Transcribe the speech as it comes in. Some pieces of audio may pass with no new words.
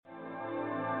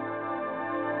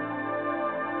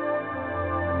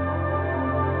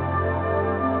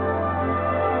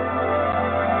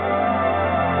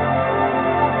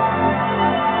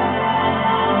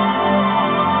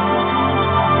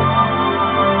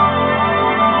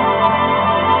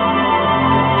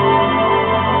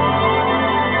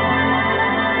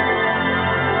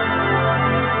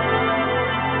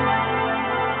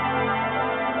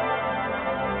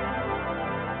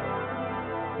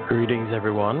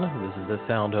This is the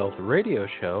Sound Health Radio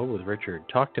Show with Richard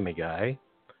Talk to Me Guy.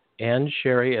 And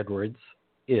Sherry Edwards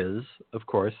is, of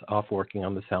course, off working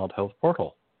on the Sound Health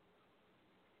portal.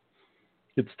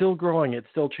 It's still growing. It's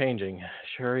still changing.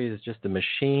 Sherry is just a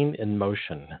machine in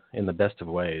motion in the best of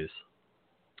ways.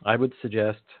 I would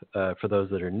suggest, for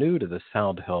those that are new to the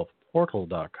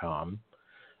soundhealthportal.com,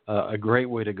 a great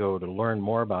way to go to learn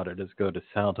more about it is go to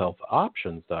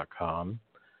soundhealthoptions.com,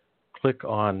 click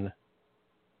on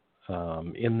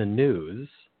in the news,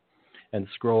 and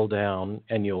scroll down,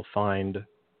 and you'll find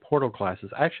portal classes.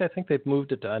 Actually, I think they've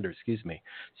moved it to under, So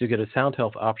you go to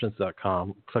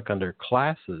soundhealthoptions.com, click under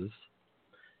classes,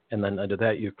 and then under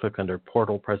that you click under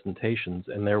portal presentations,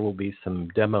 and there will be some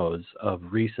demos of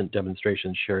recent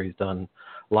demonstrations Sherry's done,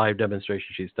 live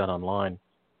demonstrations she's done online,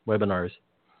 webinars,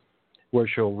 where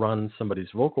she'll run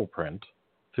somebody's vocal print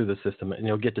through the system, and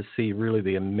you'll get to see really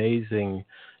the amazing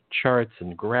charts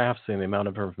and graphs and the amount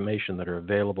of information that are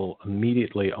available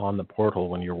immediately on the portal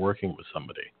when you're working with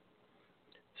somebody.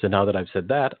 So now that I've said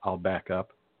that, I'll back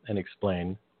up and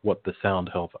explain what the Sound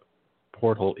Health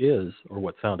portal is, or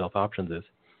what Sound Health Options is.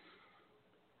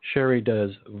 Sherry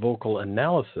does vocal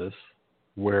analysis,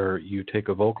 where you take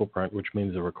a vocal print, which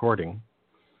means a recording,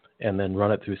 and then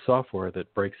run it through software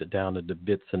that breaks it down into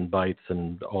bits and bytes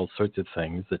and all sorts of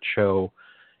things that show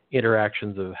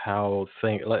interactions of how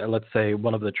let's say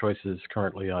one of the choices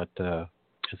currently is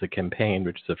a campaign,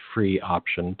 which is a free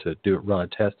option to run a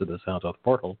test of the Sound Health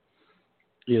portal,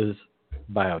 is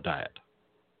BioDiet.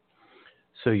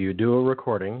 So you do a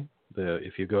recording.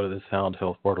 If you go to the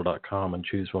soundhealthportal.com and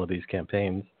choose one of these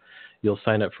campaigns, you'll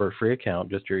sign up for a free account,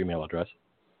 just your email address,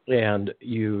 and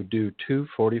you do 2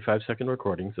 45-second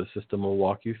recordings. The system will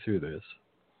walk you through this,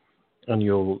 and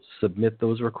you'll submit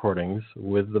those recordings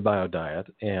with the BioDiet,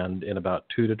 and in about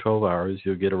 2 to 12 hours,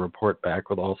 you'll get a report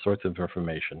back with all sorts of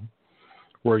information,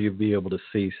 where you'll be able to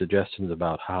see suggestions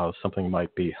about how something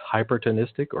might be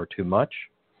hypertonistic or too much,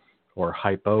 or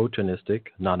hypotonistic,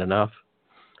 not enough.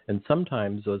 And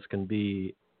sometimes those can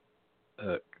be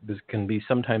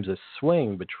sometimes a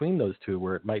swing between those two,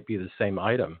 where it might be the same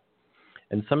item.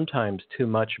 And sometimes too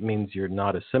much means you're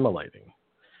not assimilating.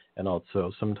 And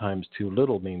also sometimes too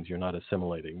little means you're not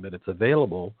assimilating, that it's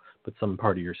available, but some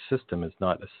part of your system is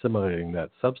not assimilating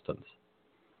that substance.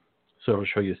 So it'll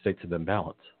show you states of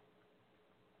imbalance,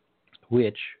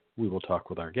 which we will talk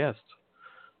with our guest,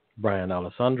 Bryan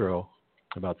D'Alessandro,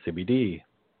 about CBD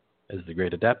as the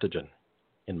great adaptogen,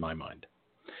 in my mind,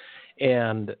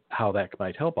 and how that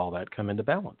might help all that come into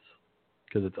balance,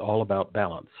 because it's all about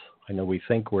balance. I know we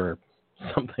think we're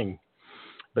something,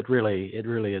 but really, it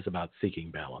really is about seeking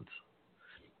balance.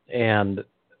 And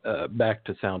back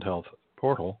to Sound Health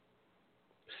Portal.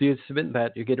 So you submit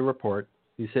that, you get a report,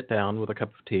 you sit down with a cup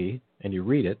of tea, and you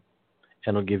read it,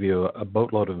 and it'll give you a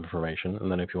boatload of information.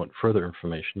 And then if you want further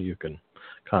information, you can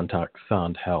contact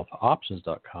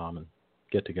soundhealthoptions.com and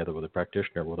get together with a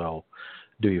practitioner where they'll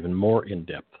do even more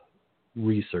in-depth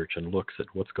research and looks at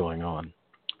what's going on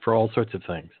for all sorts of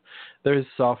things. There's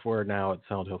software now at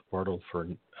Sound Health Portal for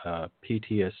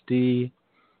PTSD,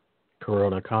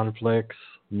 corona conflicts,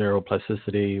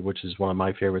 neuroplasticity, which is one of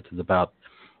my favorites. It's about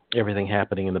everything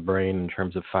happening in the brain in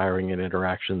terms of firing and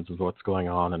interactions with what's going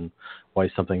on and why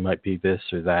something might be this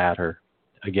or that, or,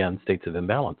 again, states of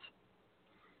imbalance.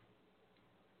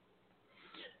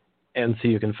 And so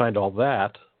you can find all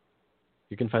that.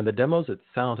 You can find the demos at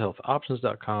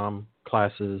soundhealthoptions.com,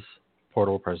 classes,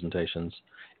 portal presentations,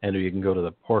 and you can go to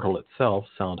the portal itself,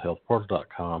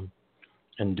 soundhealthportal.com,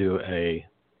 and do a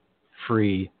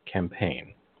free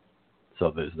campaign.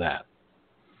 So there's that.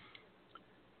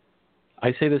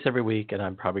 I say this every week, and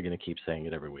I'm probably going to keep saying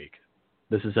it every week.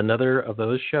 This is another of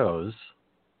those shows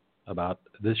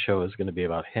this show is going to be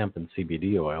about hemp and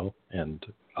CBD oil and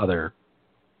other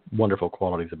wonderful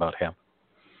qualities about hemp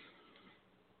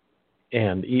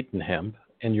and Eaton Hemp.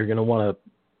 And you're going to want to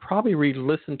probably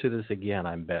re-listen to this again,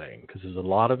 I'm betting, because there's a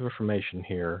lot of information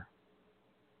here.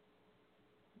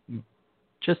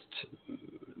 Just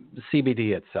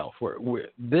CBD itself.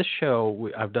 This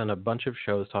show, I've done a bunch of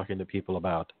shows talking to people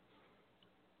about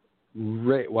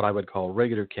what I would call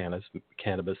regular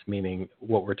cannabis, meaning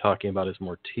what we're talking about is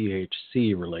more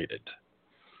THC related.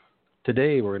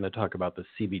 Today we're going to talk about the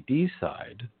CBD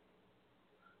side,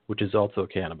 which is also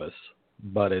cannabis,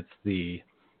 but it's the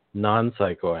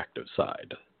non-psychoactive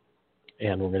side.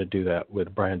 And we're going to do that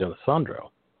with Bryan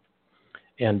D'Alessandro.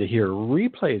 And to hear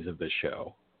replays of this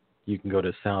show, you can go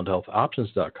to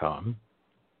soundhealthoptions.com,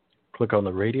 click on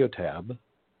the radio tab,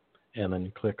 and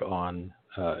then click on,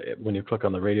 when you click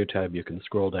on the radio tab, you can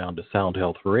scroll down to Sound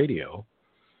Health Radio.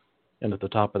 And at the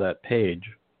top of that page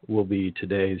will be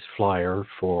today's flyer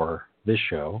for this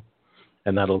show,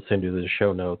 and that'll send you the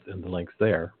show notes and the links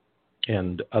there,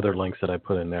 and other links that I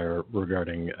put in there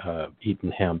regarding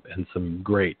Eaton Hemp and some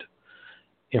great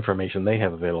information they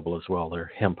have available as well.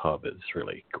 Their Hemp Hub is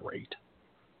really great.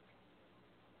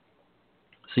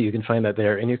 So you can find that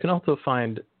there, and you can also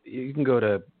you can go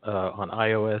to, on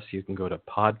iOS, you can go to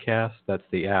Podcast. That's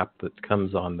the app that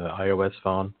comes on the iOS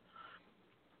phone,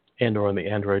 and or on the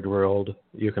Android world.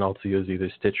 You can also use either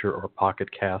Stitcher or Pocket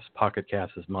Cast. Pocket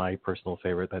Cast is my personal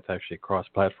favorite. That's actually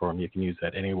cross-platform. You can use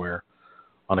that anywhere,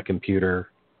 on a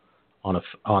computer,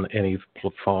 on any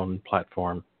phone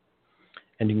platform.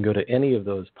 And you can go to any of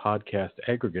those podcast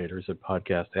aggregators or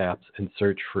podcast apps and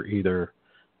search for either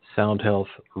Sound Health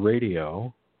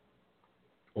Radio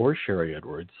or Sherry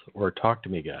Edwards or Talk to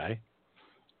Me Guy.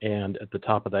 And at the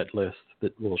top of that list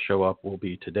that will show up will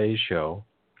be today's show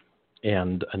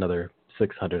and another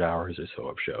 600 hours or so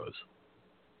of shows.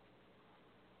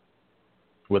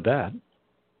 With that,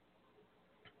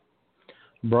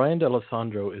 Bryan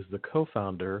D'Alessandro is the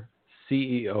co-founder,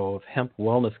 CEO of hemp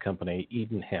wellness company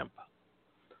Eaton Hemp.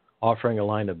 Offering a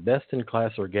line of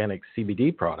best-in-class organic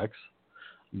CBD products,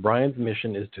 Bryan's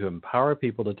mission is to empower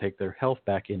people to take their health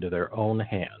back into their own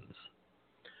hands.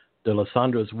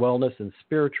 D'Alessandro's wellness and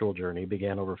spiritual journey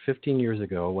began over 15 years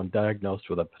ago when diagnosed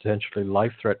with a potentially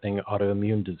life-threatening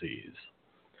autoimmune disease.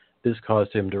 This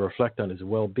caused him to reflect on his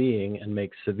well-being and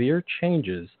make severe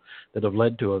changes that have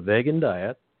led to a vegan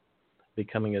diet,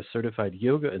 becoming a certified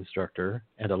yoga instructor,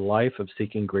 and a life of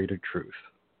seeking greater truth.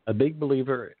 A big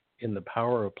believer in the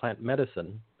power of plant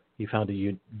medicine, he found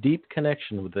a deep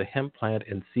connection with the hemp plant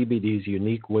and CBD's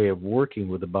unique way of working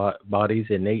with the body's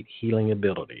innate healing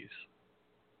abilities.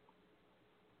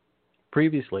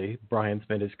 Previously, Bryan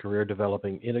spent his career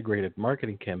developing integrated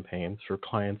marketing campaigns for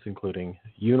clients including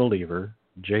Unilever,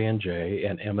 J&J,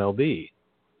 and MLB.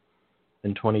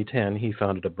 In 2010, he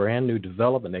founded a brand new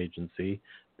development agency,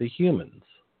 The Humans,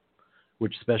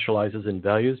 which specializes in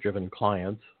values-driven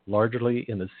clients, largely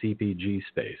in the CPG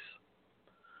space.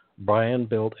 Bryan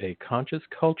built a conscious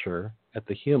culture at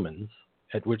The Humans,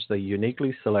 at which they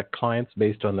uniquely select clients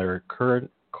based on their current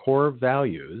core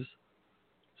values,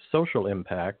 social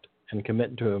impact, and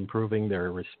commit to improving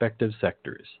their respective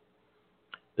sectors.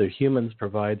 The Humans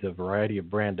provides a variety of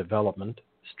brand development,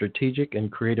 strategic,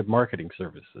 and creative marketing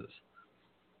services.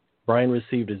 Bryan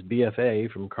received his BFA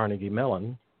from Carnegie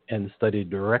Mellon and studied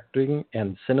directing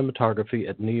and cinematography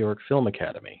at New York Film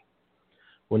Academy.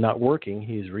 When not working,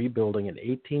 he is rebuilding an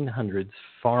 1800s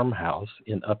farmhouse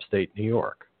in upstate New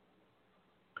York.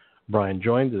 Bryan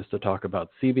joins us to talk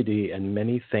about CBD and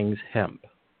many things hemp.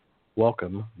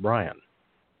 Welcome, Bryan.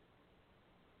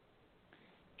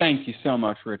 Thank you so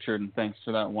much, Richard, and thanks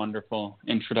for that wonderful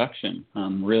introduction.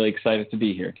 I'm really excited to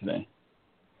be here today.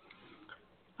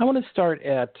 I want to start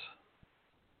at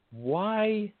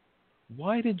why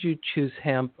did you choose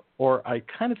hemp? Or I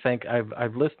kind of think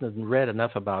I've listened and read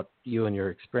enough about you and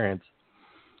your experience.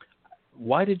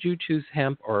 Why did you choose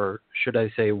hemp, or should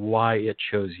I say why it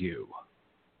chose you?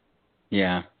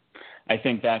 Yeah, I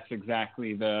think that's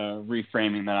exactly the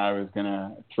reframing that I was going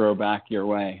to throw back your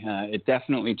way. It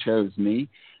definitely chose me.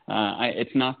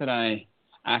 It's not that I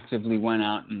actively went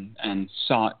out and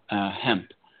sought hemp,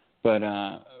 but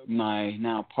my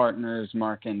now partners,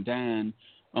 Mark and Dan,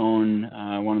 own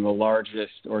one of the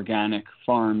largest organic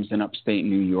farms in upstate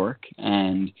New York,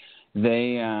 and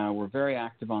they were very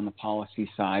active on the policy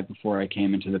side before I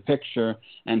came into the picture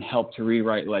and helped to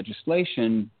rewrite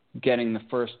legislation getting the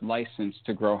first license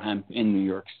to grow hemp in New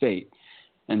York State.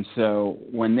 And so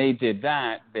when they did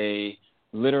that, they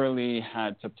literally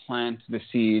had to plant the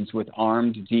seeds with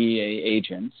armed DEA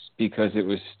agents because it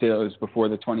was before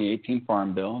the 2018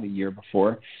 Farm Bill, the year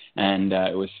before, and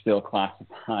it was still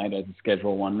classified as a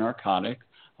Schedule I narcotic,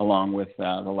 along with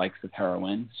the likes of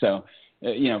heroin. So,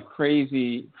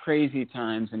 crazy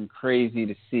times, and crazy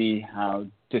to see how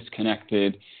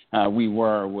disconnected we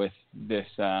were with this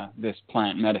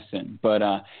plant medicine.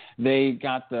 But they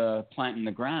got the plant in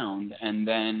the ground, and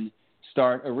then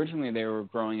originally they were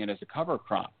growing it as a cover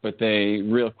crop, but they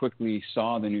real quickly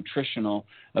saw the nutritional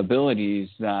abilities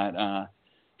that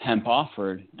hemp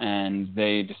offered, and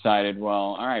they decided,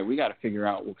 well, all right, we got to figure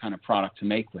out what kind of product to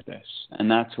make with this.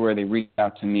 And that's where they reached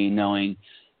out to me, knowing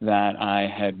that I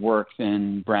had worked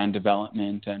in brand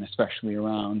development and especially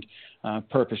around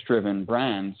purpose-driven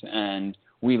brands, and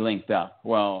we linked up.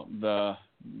 Well, the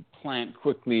plant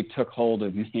quickly took hold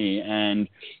of me and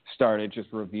started just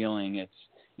revealing its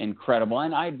incredible.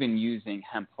 And I'd been using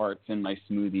Hemp Hearts in my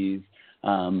smoothies,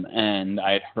 and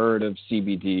I'd heard of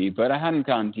CBD, but I hadn't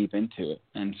gone deep into it.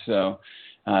 And so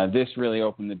this really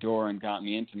opened the door and got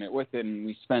me intimate with it. And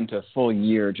we spent a full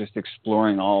year just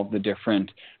exploring all the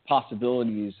different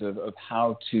possibilities of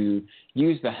how to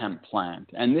use the hemp plant.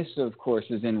 And this, of course,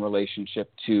 is in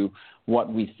relationship to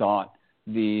what we thought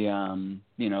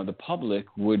the public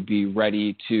would be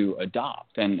ready to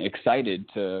adopt and excited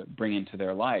to bring into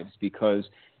their lives, because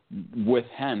with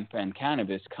hemp and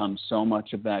cannabis comes so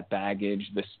much of that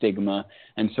baggage, the stigma,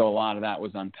 and so a lot of that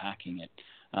was unpacking it.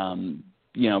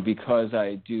 Because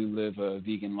I do live a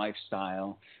vegan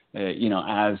lifestyle,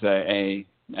 as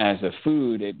a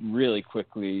food, it really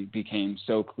quickly became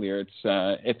so clear.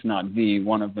 It's not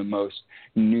one of the most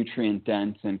nutrient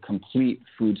dense and complete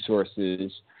food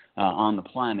sources on the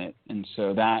planet. And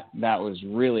so that was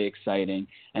really exciting.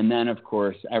 And then, of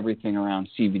course, everything around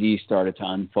CBD started to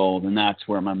unfold, and that's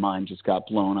where my mind just got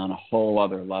blown on a whole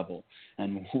other level.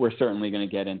 And we're certainly going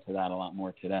to get into that a lot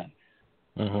more today.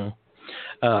 Mm-hmm.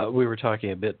 We were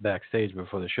talking a bit backstage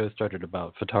before the show started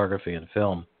about photography and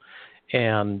film.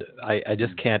 And I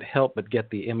just can't help but get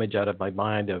the image out of my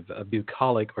mind of a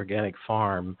bucolic organic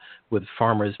farm with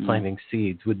farmers planting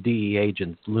seeds with DEA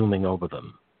agents looming over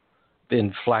them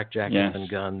in flak jackets and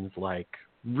guns. Like,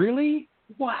 really?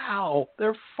 Wow,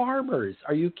 they're farmers.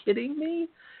 Are you kidding me?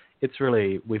 It's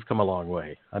really, we've come a long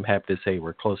way. I'm happy to say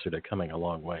we're closer to coming a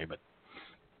long way, but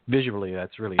visually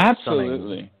that's really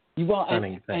absolutely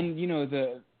stunning thing.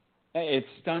 And, it's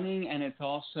stunning, and it's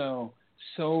also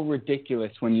so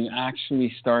ridiculous when you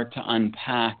actually start to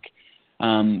unpack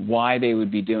why they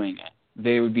would be doing it.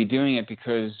 They would be doing it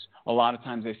because a lot of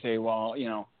times they say, well,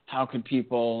 how could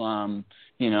people,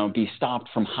 be stopped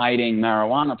from hiding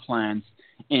marijuana plants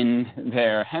in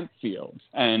their hemp fields?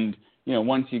 And,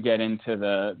 once you get into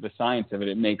the science of it,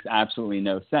 it makes absolutely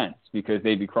no sense, because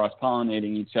they'd be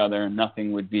cross-pollinating each other and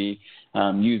nothing would be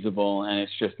usable, and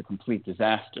it's just a complete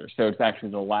disaster. So it's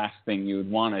actually the last thing you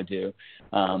would want to do.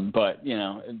 But,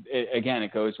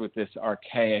 it goes with this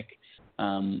archaic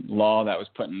law that was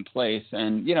put in place.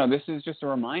 And, this is just a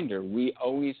reminder. We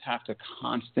always have to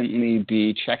constantly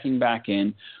be checking back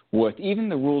in with even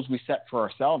the rules we set for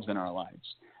ourselves in our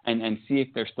lives and see if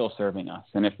they're still serving us.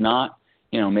 And if not,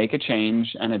 make a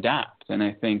change and adapt. And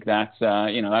I think that's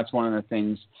one of the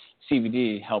things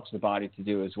CBD helps the body to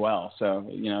do as well. So,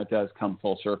 it does come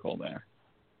full circle there.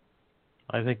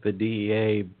 I think the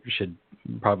DEA should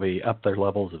probably up their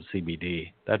levels of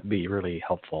CBD. That'd be really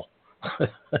helpful.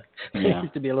 There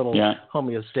used to be a little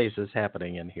homeostasis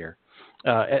happening in here.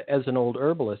 As an old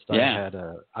herbalist,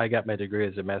 I got my degree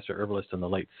as a master herbalist in the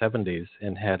late 70s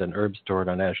and had an herb store in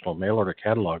a national mail order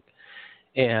catalog.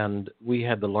 And we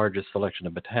had the largest selection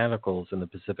of botanicals in the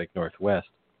Pacific Northwest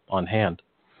on hand.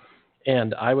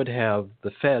 And I would have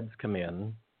the feds come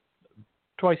in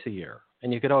twice a year.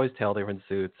 And you could always tell they were in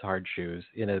suits, hard shoes,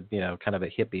 in a, kind of a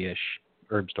hippie-ish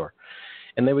herb store.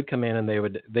 And they would come in and they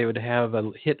would have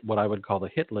what I would call the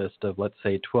hit list of, let's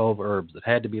say, 12 herbs that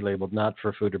had to be labeled not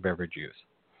for food or beverage use.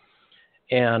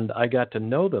 And I got to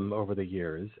know them over the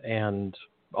years. And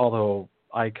although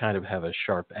I kind of have a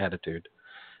sharp attitude,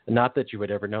 not that you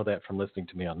would ever know that from listening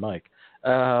to me on mic,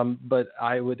 but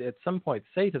I would at some point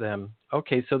say to them,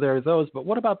 okay, so there are those, but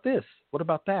what about this? What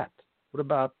about that? What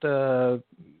about,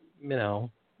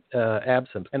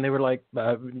 absinthe? And they were like,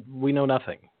 we know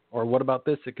nothing. Or what about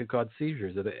this? It could cause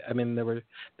seizures.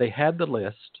 They had the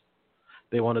list.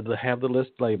 They wanted to have the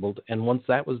list labeled. And once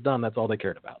that was done, that's all they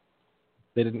cared about.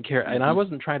 They didn't care. And I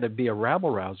wasn't trying to be a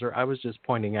rabble rouser. I was just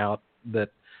pointing out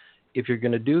that if you're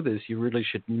going to do this, you really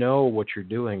should know what you're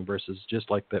doing versus just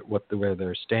like that, where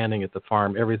they're standing at the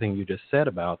farm, everything you just said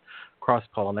about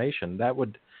cross-pollination.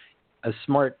 A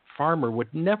smart farmer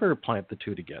would never plant the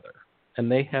two together. And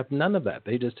they have none of that.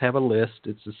 They just have a list.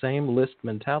 It's the same list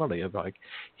mentality of like,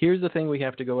 here's the thing we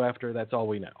have to go after. That's all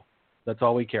we know. That's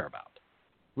all we care about.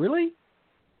 Really?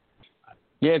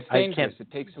 Yeah, it's dangerous.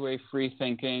 It takes away free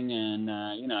thinking,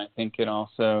 and I think it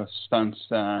also stunts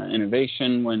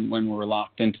innovation when we're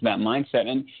locked into that mindset.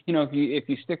 And if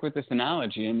you stick with this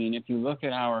analogy, I mean, if you look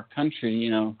at our country,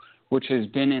 which has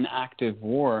been in active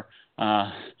war,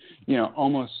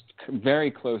 almost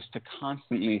very close to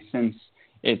constantly since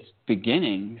its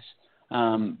beginnings.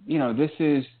 This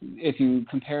is, if you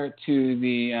compare it to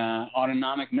the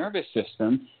autonomic nervous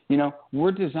system,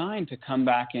 we're designed to come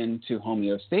back into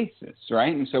homeostasis,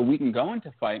 right? And so we can go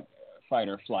into fight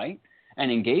or flight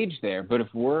and engage there. But if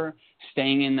we're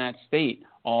staying in that state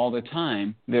all the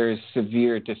time, there is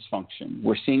severe dysfunction.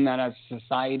 We're seeing that as a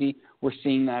society. We're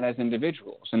seeing that as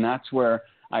individuals. And that's where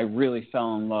I really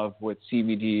fell in love with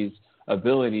CBD's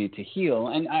ability to heal.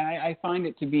 And I find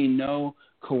it to be no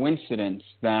coincidence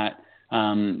that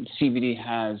CBD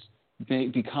has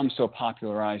become so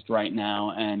popularized right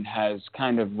now and has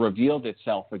kind of revealed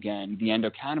itself again. The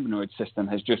endocannabinoid system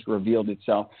has just revealed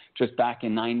itself just back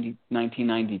in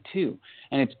 1992.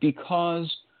 And it's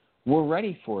because we're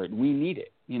ready for it. We need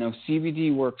it.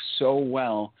 CBD works so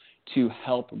well to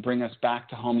help bring us back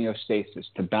to homeostasis,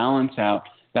 to balance out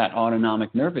that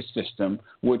autonomic nervous system,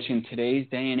 which in today's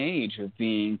day and age of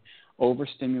being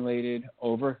overstimulated,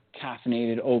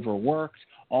 over-caffeinated, overworked,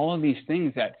 all of these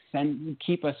things that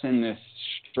keep us in this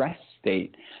stress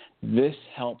state, this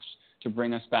helps to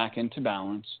bring us back into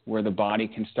balance where the body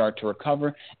can start to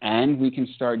recover and we can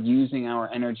start using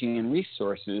our energy and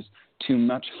resources to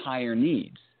much higher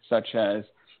needs, such as,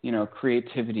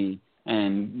 creativity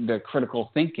and the critical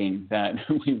thinking that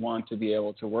we want to be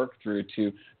able to work through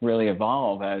to really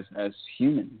evolve as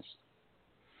humans.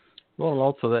 Well, and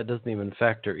also that doesn't even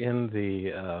factor in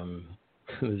the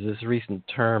there's this recent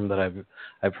term that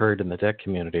I've heard in the tech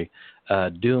community,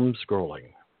 doom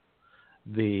scrolling.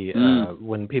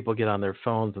 When people get on their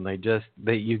phones and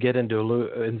you get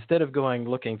into instead of going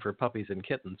looking for puppies and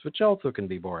kittens, which also can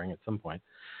be boring at some point.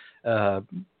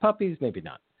 Puppies, maybe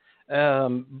not.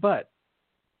 But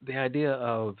the idea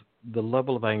of the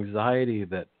level of anxiety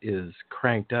that is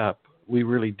cranked up, we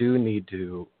really do need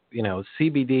to,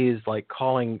 CBD is like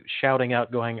shouting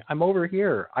out, going, I'm over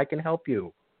here. I can help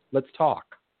you. Let's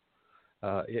talk.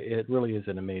 It really is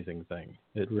an amazing thing.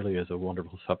 It really is a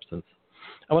wonderful substance.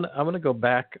 I want to go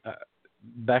back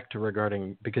to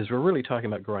regarding, because we're really talking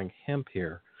about growing hemp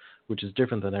here, which is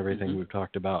different than everything we've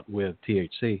talked about with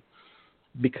THC.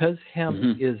 Because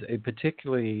hemp is a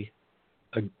particularly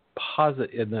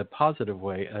in a positive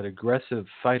way, an aggressive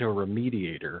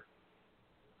phytoremediator.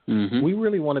 We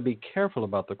really want to be careful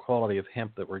about the quality of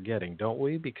hemp that we're getting, don't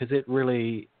we? Because it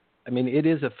really, it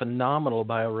is a phenomenal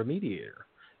bioremediator.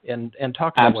 And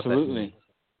talk about what that means.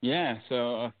 Yeah, so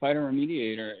a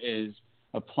phytoremediator is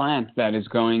a plant that is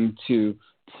going to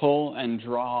pull and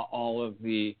draw all of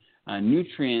the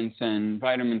nutrients and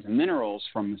vitamins and minerals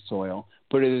from the soil,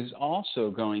 but it is also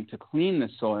going to clean the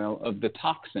soil of the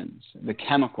toxins, the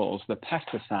chemicals, the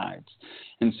pesticides.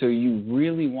 And so you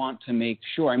really want to make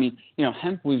sure,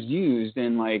 hemp was used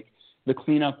in the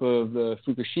cleanup of the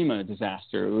Fukushima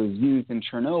disaster. It was used in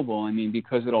Chernobyl,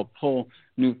 because it'll pull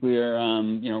nuclear,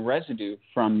 residue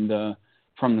from the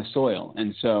soil.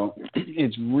 And so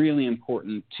it's really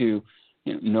important to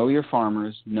know your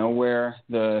farmers, know where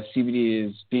the CBD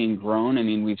is being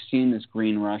grown. We've seen this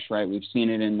green rush, right? We've seen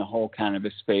it in the whole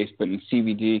cannabis space, but in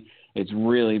CBD, it's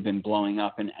really been blowing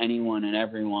up, and anyone and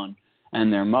everyone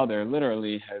and their mother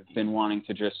literally have been wanting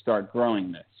to just start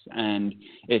growing this. And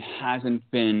it hasn't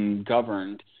been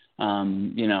governed,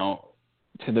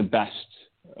 to the best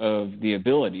of the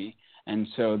ability. And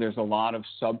so there's a lot of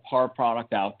subpar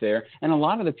product out there, and a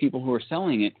lot of the people who are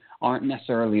selling it aren't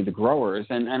necessarily the growers,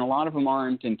 and a lot of them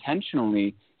aren't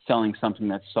intentionally selling something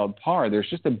that's subpar. There's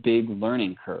just a big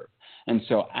learning curve. And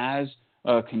so as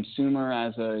a consumer,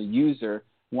 as a user,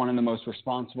 one of the most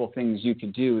responsible things you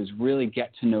could do is really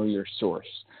get to know your source.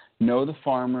 Know the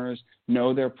farmers,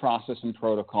 know their process and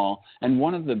protocol. And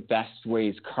one of the best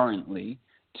ways currently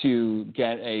to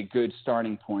get a good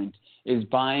starting point is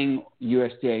buying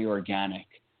USDA organic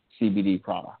CBD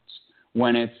products.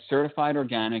 When it's certified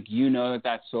organic, you know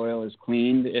that soil is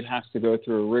cleaned. It has to go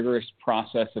through a rigorous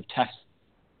process of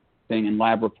testing and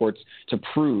lab reports to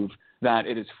prove that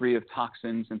it is free of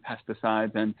toxins and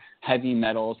pesticides and heavy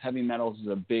metals. Heavy metals is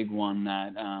a big one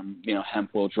that,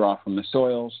 hemp will draw from the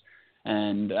soils.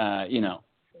 And,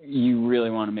 you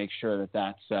really want to make sure that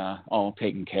that's all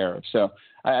taken care of. So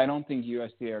I don't think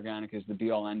USDA organic is the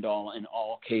be-all, end-all in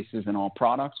all cases and all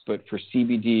products, but for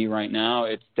CBD right now,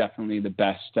 it's definitely the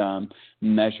best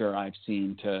measure I've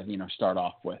seen to, start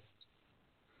off with.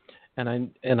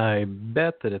 And I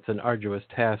bet that it's an arduous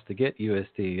task to get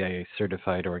USDA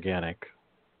certified organic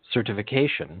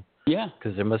certification. Yeah.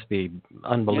 Because there must be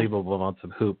unbelievable amounts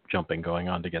of hoop jumping going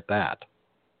on to get that.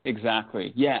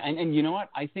 Exactly. Yeah. And you know what?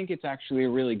 I think it's actually a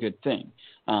really good thing.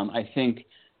 I think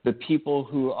the people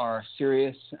who are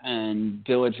serious and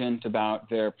diligent about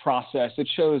their process, it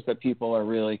shows that people are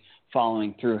really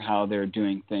following through how they're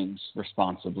doing things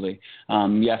responsibly.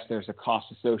 Yes, there's a cost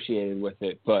associated with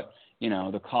it, but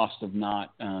the cost of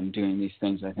not doing these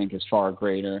things, I think, is far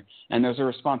greater. And there's a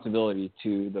responsibility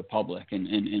to the public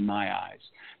in my eyes.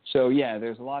 So, yeah,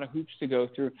 there's a lot of hoops to go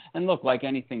through. And look, like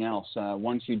anything else,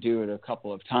 once you do it a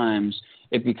couple of times,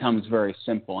 it becomes very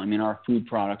simple. Our food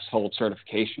products hold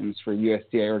certifications for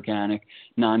USDA organic,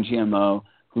 non-GMO,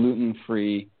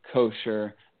 gluten-free,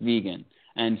 kosher, vegan.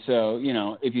 And so,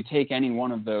 if you take any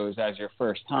one of those as your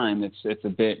first time, it's a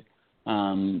bit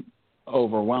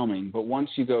overwhelming. But once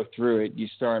you go through it, you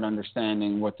start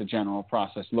understanding what the general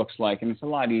process looks like, and it's a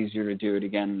lot easier to do it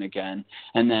again and again.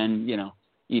 And then,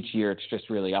 each year it's just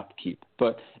really upkeep.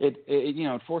 But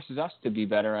it forces us to be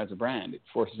better as a brand. It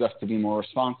forces us to be more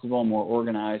responsible, more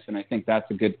organized, and I think that's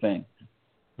a good thing.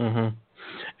 Mm-hmm.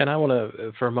 And I want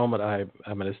to, for a moment,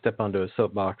 I'm going to step onto a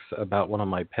soapbox about one of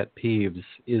my pet peeves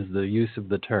is the use of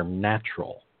the term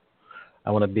natural.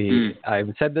 I want to be,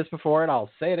 I've said this before and I'll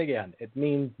say it again. It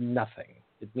means nothing.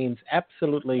 It means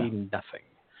absolutely nothing.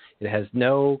 It has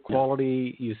no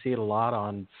quality. You see it a lot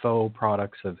on faux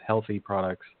products of healthy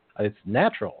products. It's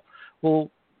natural.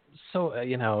 Well, so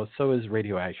is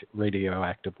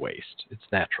radioactive waste. It's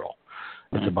natural.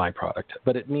 It's a byproduct.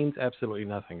 But it means absolutely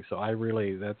nothing. So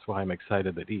that's why I'm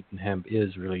excited that Eaton Hemp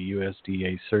is really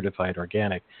USDA certified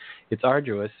organic. It's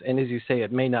arduous, and as you say,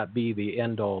 it may not be the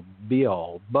end-all,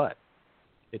 be-all, but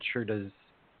it sure does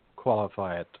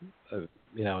qualify it,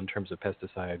 in terms of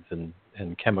pesticides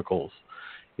and chemicals.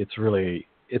 It's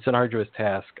an arduous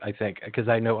task, I think, because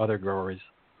I know other growers.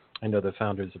 I know the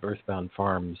founders of Earthbound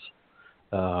Farms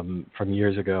from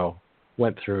years ago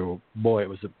went through, it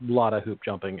was a lot of hoop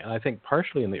jumping. And I think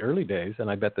partially in the early days, and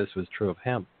I bet this was true of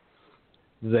hemp,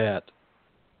 that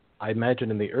I imagine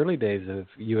in the early days of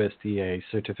USDA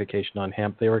certification on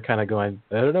hemp, they were kind of going,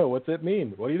 I don't know, what's it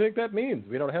mean? What do you think that means?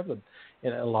 We don't have them.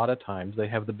 And a lot of times they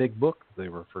have the big book they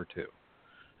refer to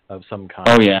of some kind.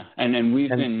 Oh, yeah. And we've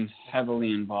been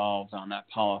heavily involved on that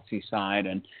policy side.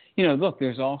 And, look,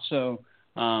 there's also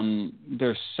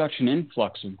there's such an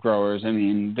influx of growers. I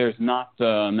mean, there's not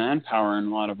the manpower in a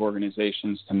lot of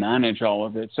organizations to manage all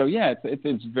of it. So, yeah, it's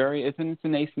in its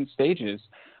nascent stages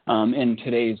in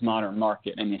today's modern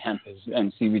market. I mean, hemp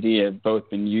and CBD have both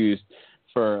been used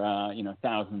for,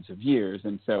 thousands of years.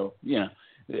 And so,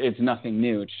 it's nothing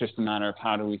new. It's just a matter of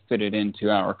how do we fit it into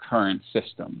our current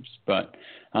systems. But,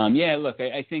 look,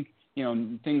 I think,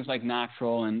 things like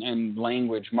natural and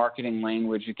language, marketing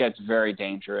language, it gets very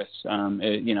dangerous,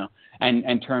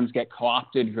 and terms get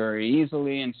co-opted very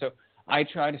easily. And so I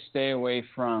try to stay away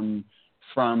from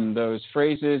those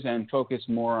phrases and focus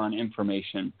more on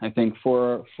information. I think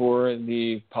for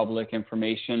the public,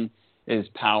 information is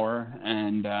power,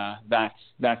 and that's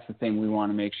the thing we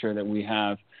want to make sure that we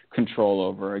have control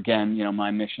over. Again,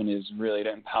 my mission is really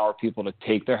to empower people to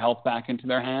take their health back into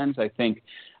their hands. I think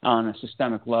on a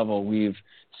systemic level, we've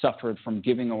suffered from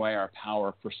giving away our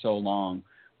power for so long.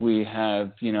 We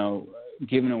have,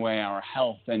 given away our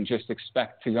health and just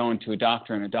expect to go into a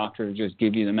doctor and a doctor to just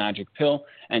give you the magic pill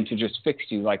and to just fix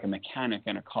you like a mechanic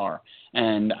in a car.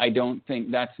 And I don't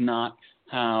think that's not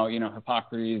how,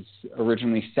 Hippocrates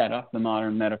originally set up the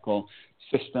modern medical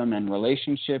system and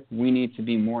relationship. We need to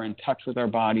be more in touch with our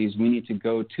bodies. We need to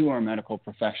go to our medical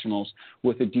professionals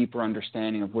with a deeper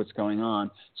understanding of what's going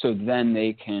on, so then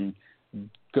they can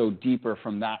go deeper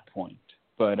from that point.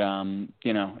 But,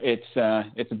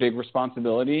 it's a big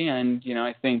responsibility. And,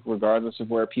 I think regardless of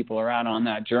where people are at on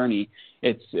that journey,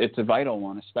 it's a vital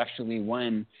one, especially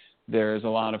when there's a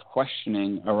lot of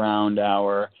questioning around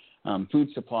our food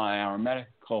supply, our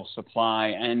medical supply,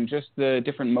 and just the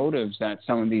different motives that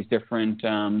some of these different,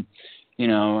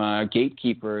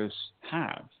 gatekeepers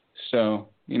have. So,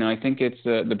 I think it's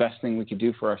the best thing we could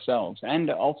do for ourselves and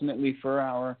ultimately for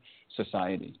our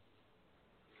society.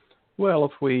 Well,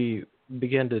 if we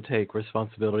begin to take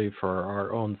responsibility for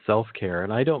our own self-care,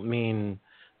 and I don't mean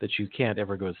that you can't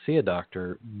ever go see a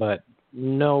doctor, but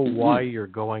know why you're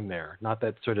going there. Not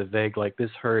that sort of vague, like this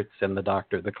hurts and the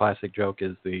doctor, the classic joke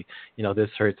is this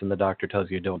hurts and the doctor tells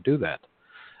you don't do that.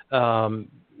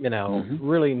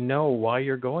 Really know why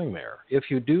you're going there if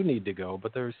you do need to go.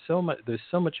 But there's so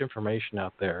much information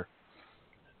out there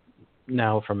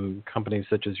now from companies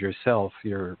such as yourself,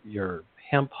 your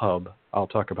Hemp Hub. I'll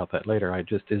talk about that later.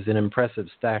 Is an impressive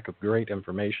stack of great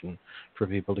information for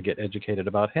people to get educated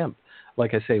about hemp.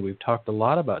 Like I say, we've talked a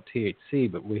lot about THC,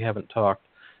 but we haven't talked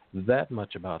that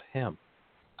much about hemp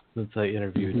since I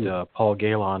interviewed Paul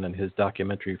Galon in his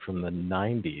documentary from the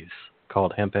 90s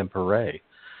called Hemp and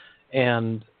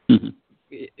And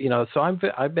so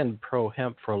I've been pro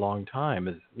hemp for a long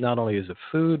time. Not only as a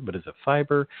food, but as a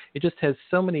fiber. It just has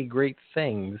so many great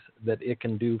things that it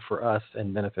can do for us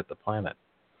and benefit the planet.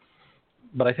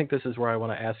 But I think this is where I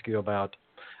want to ask you about.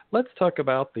 Let's talk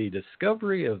about the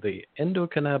discovery of the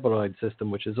endocannabinoid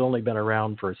system, which has only been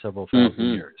around for several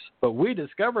thousand years. But we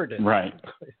discovered it. Right.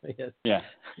 Yes. Yeah.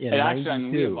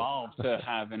 We evolved to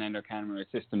have an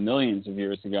endocannabinoid system millions of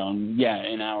years ago. And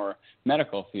in our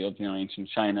medical field, ancient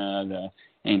China, the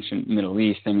ancient Middle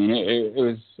East, I mean, it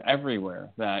was everywhere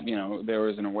that, there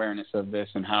was an awareness of this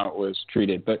and how it was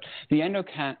treated. But the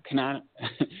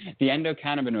The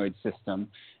endocannabinoid system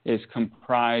is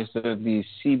comprised of these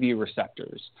CB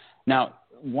receptors. Now,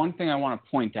 one thing I want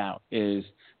to point out is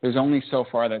there's only so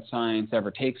far that science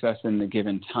ever takes us in the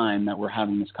given time that we're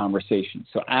having this conversation.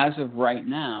 So as of right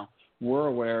now, we're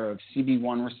aware of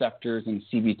CB1 receptors and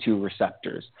CB2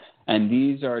 receptors. And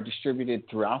these are distributed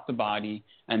throughout the body,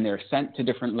 and they're sent to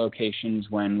different locations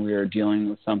when we're dealing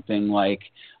with something like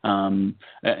an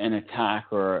attack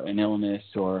or an illness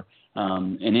or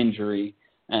an injury.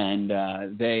 And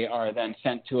they are then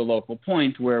sent to a local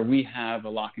point where we have a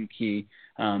lock and key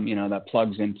that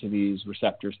plugs into these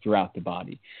receptors throughout the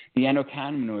body. The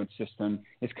endocannabinoid system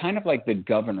is kind of like the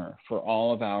governor for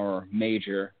all of our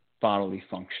major bodily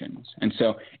functions. And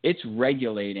so it's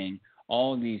regulating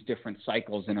all of these different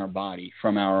cycles in our body,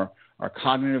 from our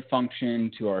cognitive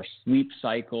function to our sleep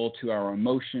cycle to our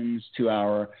emotions to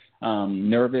our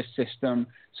nervous system.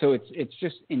 So it's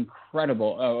just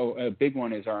incredible. A big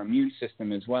one is our immune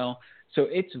system as well. So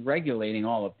it's regulating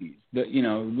all of these.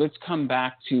 Let's come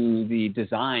back to the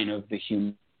design of the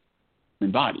human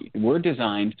body. We're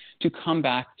designed to come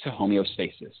back to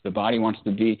homeostasis. The body wants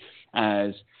to be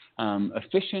as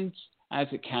efficient as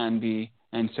it can be,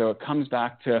 and so it comes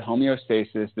back to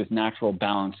homeostasis, this natural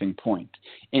balancing point.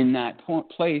 In that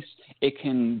place, it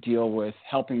can deal with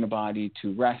helping the body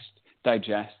to rest,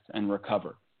 digest, and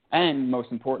recover. And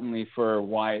most importantly, for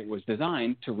why it was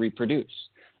designed, to reproduce.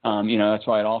 That's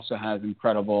why it also has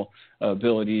incredible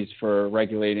abilities for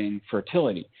regulating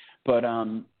fertility. But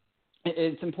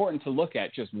it's important to look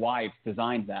at just why it's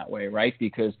designed that way, right?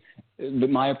 Because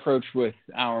my approach with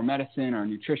our medicine, our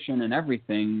nutrition, and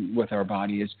everything with our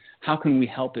body is how can we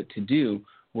help it to do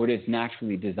what it's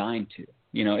naturally designed to?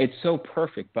 It's so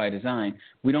perfect by design.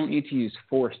 We don't need to use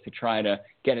force to try to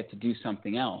get it to do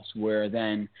something else, where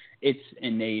then its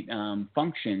innate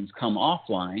functions come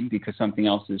offline because something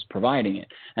else is providing it.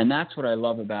 And that's what I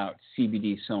love about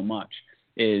CBD so much,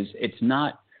 is it's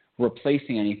not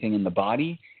replacing anything in the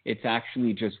body. It's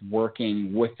actually just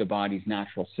working with the body's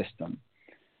natural system.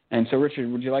 And so,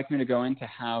 Richard, would you like me to go into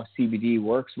how CBD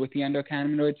works with the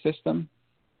endocannabinoid system?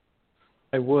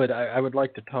 I would. I would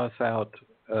like to toss out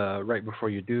right before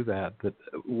you do that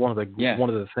one of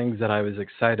the things that I was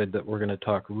excited that we're going to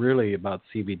talk really about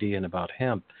CBD and about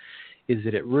hemp is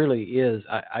that it really is.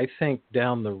 I think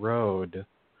down the road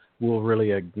we'll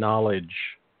really acknowledge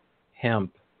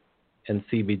hemp and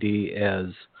CBD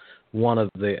as one of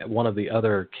the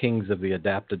other kings of the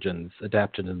adaptogens.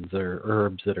 Adaptogens are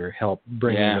herbs that are help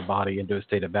bringing the body into a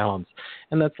state of balance,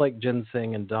 and that's like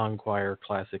ginseng and dongquai,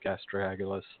 classic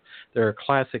astragalus. There are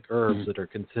classic herbs that are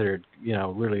considered,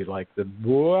 really like that's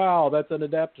an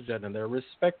adaptogen, and they're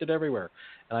respected everywhere.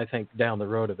 And I think down the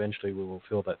road, eventually, we will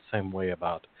feel that same way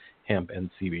about hemp and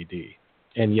CBD.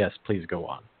 And yes, please go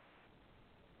on.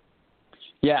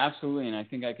 Yeah, absolutely, and I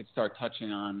think I could start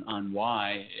touching on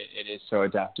why it is so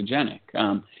adaptogenic.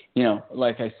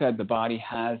 Like I said, the body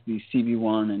has these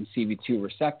CB1 and CB2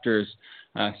 receptors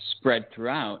spread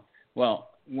throughout. Well,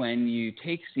 when you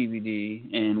take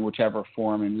CBD in whichever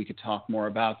form, and we could talk more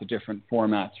about the different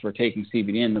formats for taking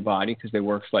CBD in the body because they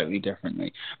work slightly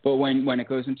differently. But when it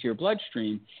goes into your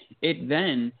bloodstream, it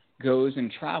then goes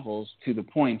and travels to the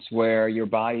points where your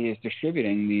body is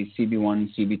distributing these CB1 and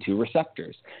CB2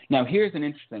 receptors. Now, here's an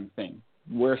interesting thing.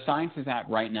 Where science is at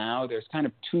right now, there's kind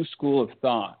of two schools of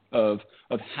thought of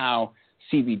how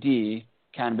CBD,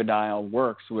 cannabidiol,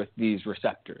 works with these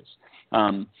receptors.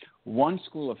 One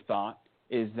school of thought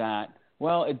is that,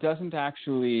 it doesn't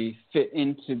actually fit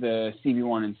into the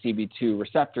CB1 and CB2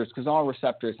 receptors because all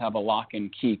receptors have a lock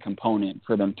and key component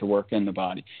for them to work in the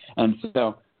body. And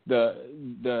so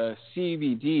the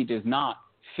CBD does not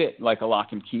fit like a lock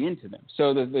and key into them.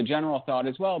 So the general thought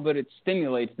is, but it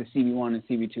stimulates the CB1 and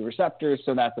CB2 receptors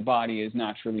so that the body is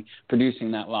naturally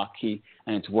producing that lock key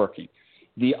and it's working.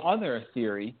 The other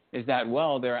theory is that,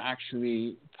 there are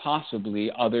actually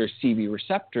possibly other CB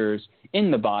receptors in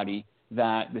the body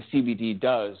that the CBD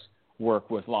does work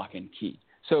with lock and key.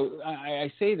 So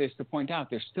I say this to point out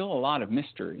there's still a lot of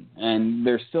mystery and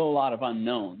there's still a lot of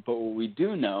unknown. But what we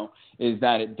do know is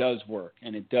that it does work,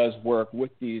 and it does work with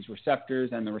these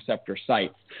receptors and the receptor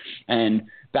sites. And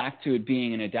back to it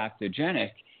being an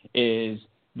adaptogenic is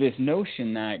this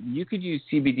notion that you could use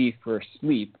CBD for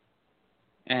sleep,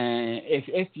 and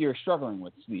if you're struggling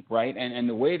with sleep, right? And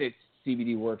the way that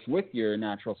CBD works with your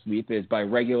natural sleep is by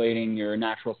regulating your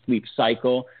natural sleep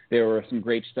cycle. There were some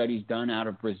great studies done out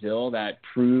of Brazil that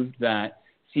proved that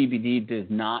CBD does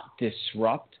not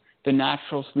disrupt the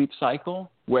natural sleep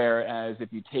cycle, whereas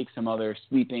if you take some other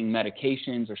sleeping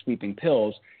medications or sleeping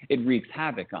pills, it wreaks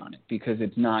havoc on it because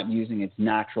it's not using its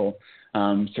natural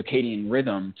circadian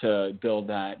rhythm to build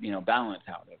that, balance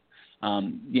out of.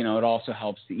 It also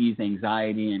helps to ease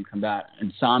anxiety and combat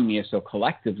insomnia. So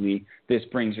collectively, this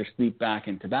brings your sleep back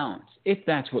into balance, if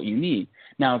that's what you need.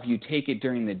 Now, if you take it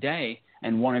during the day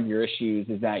and one of your issues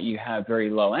is that you have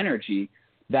very low energy,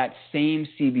 that same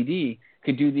CBD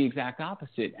could do the exact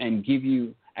opposite and give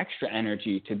you extra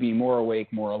energy to be more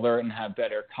awake, more alert, and have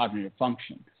better cognitive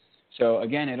function. So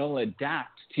again, it'll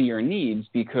adapt to your needs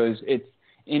because it's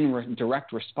in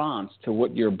direct response to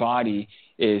what your body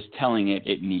is telling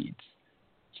it needs.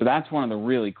 So that's one of the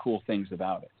really cool things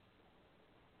about it.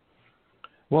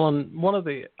 Well, and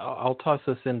I'll toss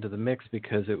this into the mix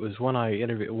because it was one of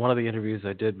the interviews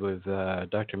I did with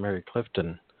Dr. Mary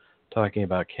Clifton talking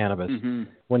about cannabis. Mm-hmm.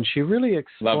 When she really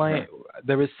explained,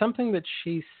 there was something that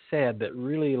she said that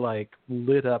really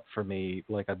lit up for me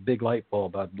like a big light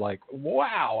bulb. I'm like,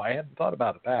 wow, I hadn't thought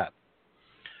about that.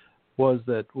 Was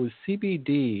that with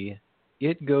CBD,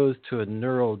 it goes to a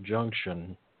neural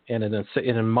junction. And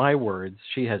in my words,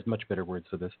 she has much better words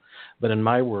for this, but in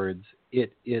my words,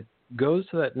 it goes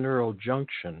to that neural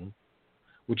junction,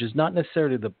 which is not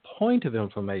necessarily the point of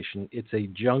inflammation. It's a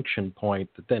junction point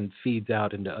that then feeds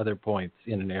out into other points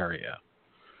in an area.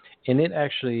 And it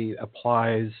actually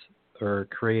applies or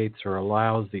creates or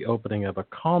allows the opening of a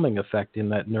calming effect in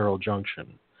that neural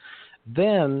junction.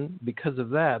 Then, because of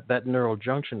that neural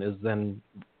junction is then,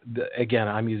 again,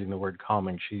 I'm using the word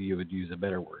calming. You would use a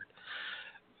better word.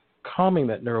 Calming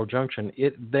that neural junction,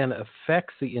 it then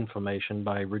affects the inflammation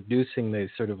by reducing the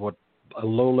sort of what a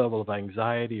low level of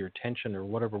anxiety or tension or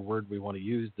whatever word we want to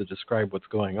use to describe what's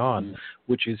going on,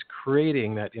 which is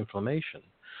creating that inflammation.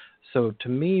 So to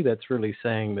me, that's really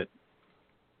saying that,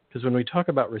 because when we talk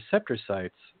about receptor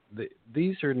sites,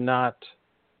 these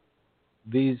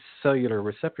cellular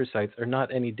receptor sites are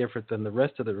not any different than the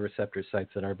rest of the receptor sites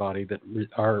in our body that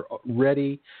are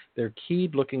ready. They're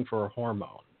keyed looking for a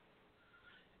hormone.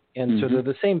 And so they're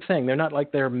the same thing. They're not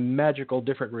like they're magical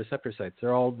different receptor sites.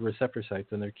 They're all receptor sites,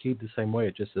 and they're keyed the same way.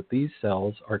 It's just that these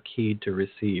cells are keyed to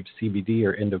receive CBD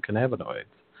or endocannabinoids.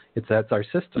 That's our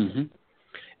system. Mm-hmm.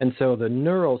 And so the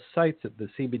neural sites that the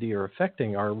CBD are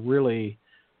affecting are really,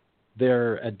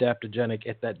 they're adaptogenic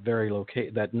at that very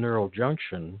that neural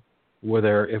junction,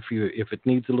 where if it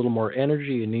needs a little more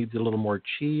energy, it needs a little more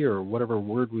chi or whatever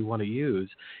word we want to use,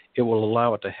 it will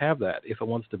allow it to have that. If it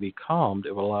wants to be calmed,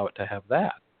 it will allow it to have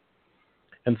that.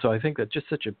 And so I think that's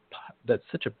such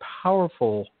a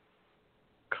powerful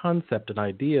concept and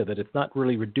idea that it's not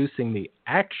really reducing the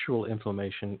actual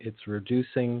inflammation, it's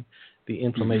reducing the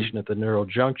inflammation at the neural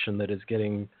junction that is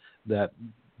getting that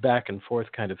back and forth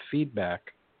kind of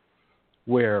feedback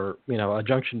where, a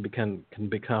junction can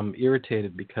become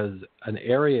irritated because an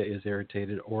area is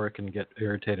irritated or it can get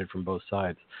irritated from both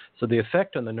sides. So the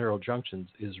effect on the neural junctions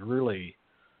is really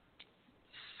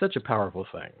such a powerful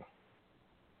thing.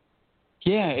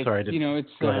 Yeah,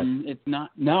 it's not.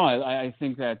 No, I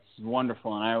think that's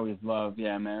wonderful, and I always love,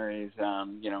 Mary's,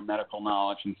 medical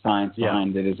knowledge and science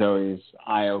behind it is always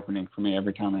eye-opening for me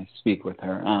every time I speak with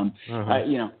her.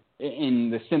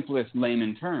 In the simplest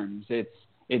layman terms,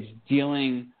 it's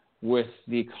dealing with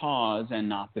the cause and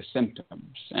not the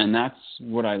symptoms, and that's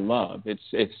what I love.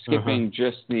 It's skipping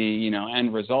just the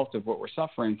end result of what we're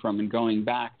suffering from and going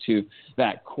back to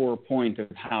that core point of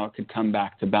how it could come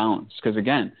back to balance. Because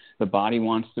again, the body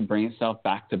wants to bring itself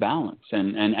back to balance,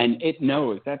 and it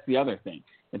knows. That's the other thing.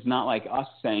 It's not like us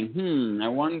saying, I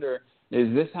wonder,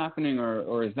 is this happening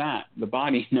or is that? The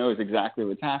body knows exactly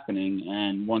what's happening,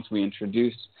 and once we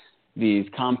introduce these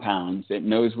compounds, it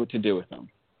knows what to do with them.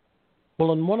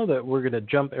 Well, and we're going to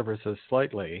jump ever so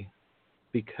slightly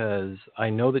because I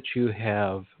know that you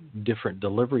have different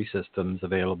delivery systems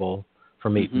available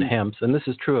from Eaton Hemp, and this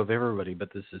is true of everybody,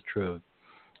 but this is true of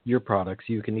your products.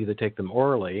 You can either take them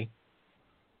orally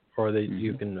or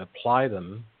you can apply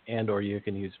them or you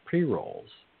can use pre-rolls.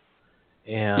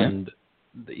 And,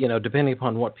 depending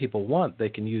upon what people want, they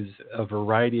can use a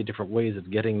variety of different ways of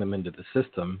getting them into the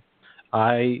system.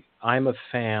 I'm a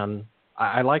fan.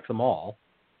 I like them all.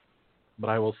 But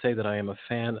I will say that I am a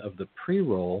fan of the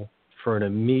pre-roll for an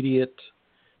immediate,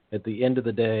 at the end of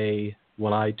the day,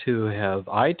 when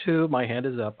my hand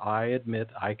is up, I admit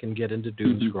I can get into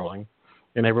doom scrolling.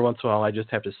 And every once in a while, I just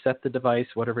have to set the device,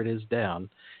 whatever it is, down.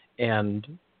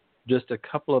 And just a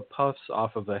couple of puffs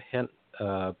off of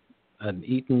an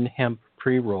Eaton Hemp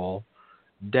pre-roll,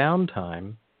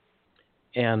 downtime,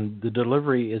 and the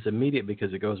delivery is immediate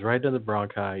because it goes right into the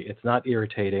bronchi. It's not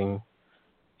irritating.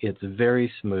 It's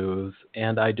very smooth,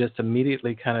 and I just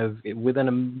immediately kind of, within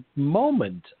a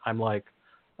moment, I'm like,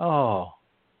 oh,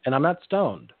 and I'm not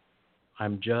stoned.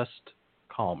 I'm just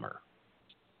calmer.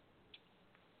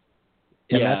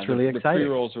 And that's really exciting. The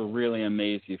pre-rolls will really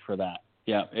amaze you for that.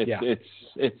 Yeah,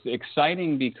 it's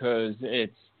exciting because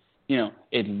it's,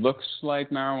 it looks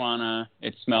like marijuana,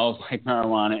 it smells like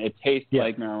marijuana, it tastes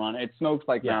like marijuana, it smokes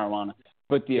like marijuana,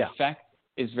 but the effect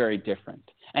is very different.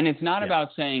 And it's not about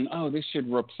saying, oh, this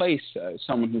should replace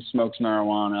someone who smokes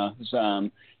marijuana,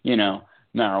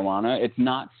 marijuana. It's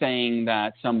not saying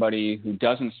that somebody who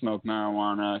doesn't smoke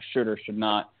marijuana should or should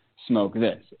not smoke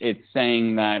this. It's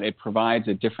saying that it provides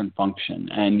a different function.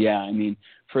 And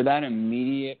for that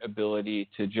immediate ability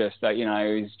to just, I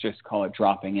always just call it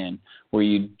dropping in, where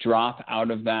you drop out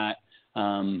of that,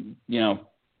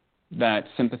 that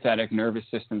sympathetic nervous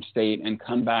system state and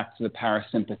come back to the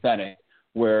parasympathetic,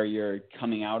 where you're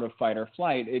coming out of fight or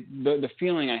flight. The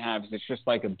feeling I have is it's just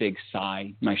like a big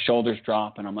sigh. My shoulders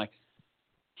drop and I'm like,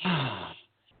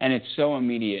 and it's so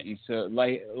immediate. And so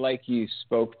like you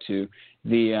spoke to,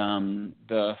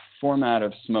 the format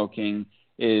of smoking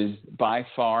is by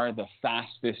far the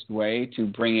fastest way to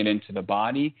bring it into the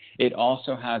body. It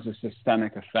also has a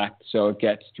systemic effect, so it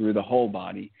gets through the whole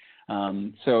body.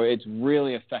 So it's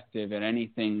really effective at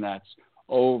anything that's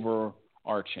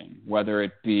overarching, whether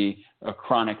it be a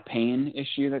chronic pain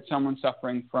issue that someone's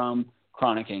suffering from,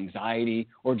 chronic anxiety,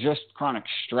 or just chronic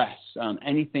stress,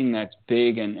 anything that's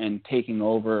big and taking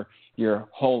over your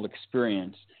whole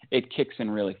experience, it kicks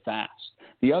in really fast.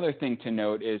 The other thing to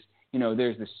note is,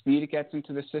 there's the speed it gets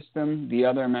into the system. The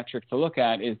other metric to look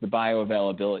at is the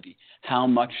bioavailability, how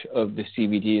much of the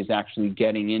CBD is actually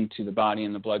getting into the body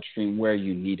and the bloodstream where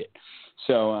you need it.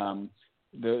 So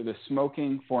the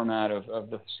smoking format of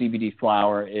the CBD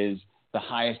flower is the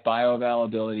highest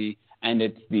bioavailability, and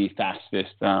it's the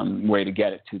fastest way to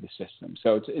get it to the system.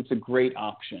 So it's a great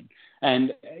option.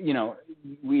 And,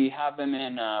 we have them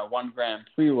in 1 gram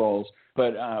pre-rolls,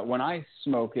 but when I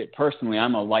smoke it personally,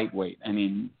 I'm a lightweight,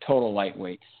 total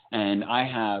lightweight. And I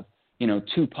have,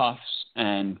 2 puffs,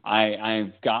 and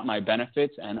I've got my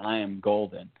benefits, and I am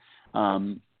golden.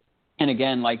 And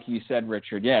again, like you said,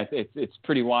 Richard, it's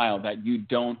pretty wild that you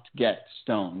don't get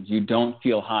stoned. You don't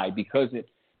feel high because it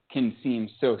can seem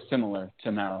so similar to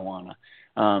marijuana.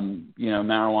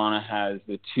 Marijuana has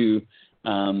the 2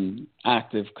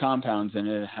 active compounds in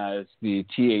it. It has the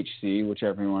THC, which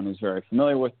everyone is very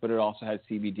familiar with, but it also has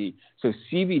CBD. So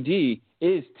CBD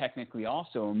is technically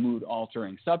also a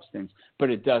mood-altering substance,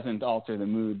 but it doesn't alter the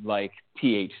mood like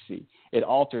THC. It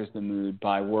alters the mood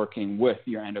by working with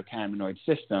your endocannabinoid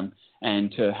system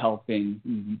and to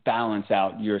helping balance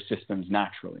out your systems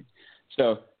naturally.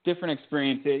 So different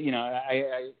experience.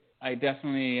 I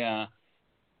definitely,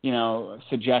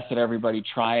 suggest that everybody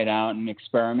try it out and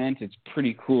experiment. It's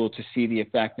pretty cool to see the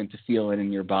effect and to feel it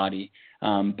in your body.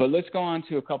 But let's go on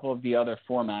to a couple of the other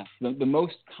formats. The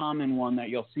most common one that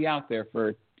you'll see out there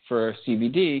for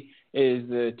CBD is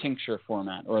the tincture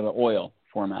format or the oil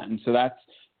format. And so that's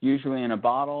usually in a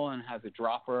bottle and has a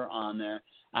dropper on there.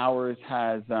 Ours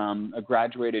has a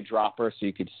graduated dropper, so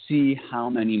you could see how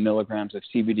many milligrams of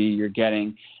CBD you're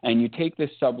getting. And you take this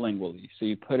sublingually, so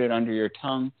you put it under your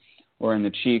tongue or in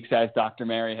the cheeks. As Dr.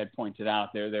 Mary had pointed out,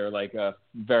 they're like a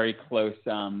very close,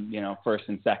 first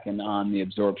and second on the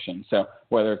absorption. So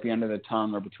whether it be under the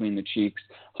tongue or between the cheeks,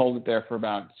 hold it there for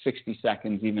about 60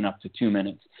 seconds, even up to 2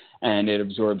 minutes, and it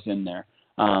absorbs in there.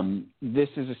 This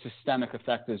is a systemic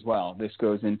effect as well. This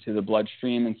goes into the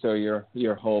bloodstream, and so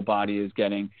your whole body is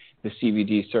getting the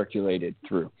CBD circulated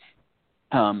through.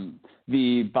 The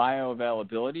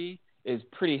bioavailability is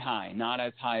pretty high, not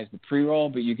as high as the pre-roll,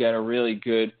 but you get a really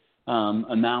good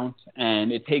amount,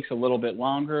 and it takes a little bit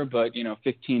longer, but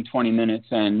 15, 20 minutes,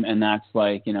 and that's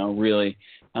like really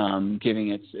giving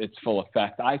its full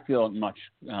effect. I feel it much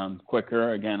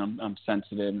quicker. Again, I'm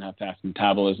sensitive and have fast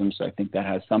metabolism, so I think that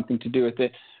has something to do with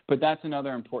it. But that's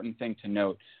another important thing to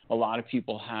note. A lot of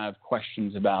people have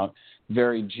questions about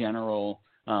very general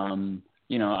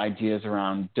ideas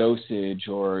around dosage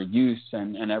or use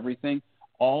and everything.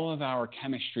 All of our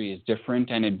chemistry is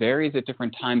different, and it varies at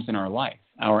different times in our life.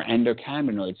 Our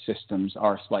endocannabinoid systems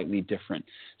are slightly different.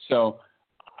 So,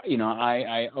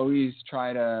 I always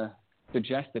try to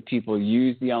suggest that people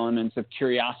use the elements of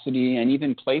curiosity and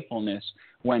even playfulness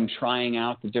when trying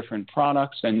out the different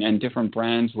products and different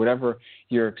brands, whatever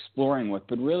you're exploring with,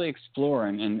 but really explore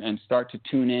and start to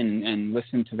tune in and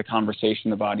listen to the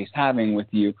conversation the body's having with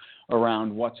you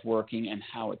around what's working and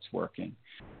how it's working.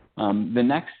 The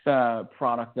next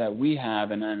product that we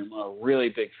have, and I'm a really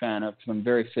big fan of, because I'm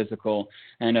very physical,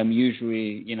 and I'm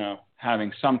usually,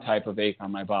 having some type of ache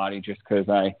on my body just because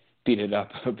I beat it up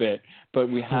a bit. But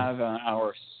we have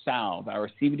our salve. Our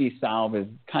CBD salve is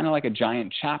kind of like a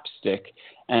giant chapstick,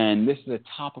 and this is a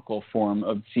topical form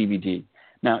of CBD.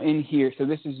 Now in here, so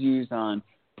this is used on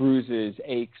bruises,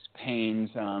 aches, pains,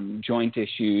 joint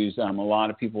issues. A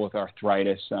lot of people with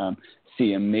arthritis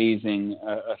see amazing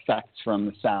effects from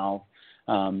the salve.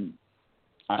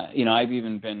 I've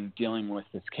even been dealing with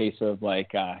this case of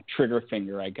like trigger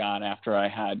finger I got after I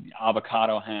had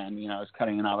avocado hand. I was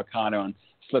cutting an avocado and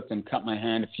slipped and cut my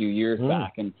hand a few years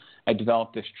back, and I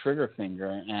developed this trigger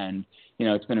finger, and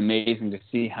it's been amazing to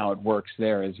see how it works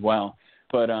there as well.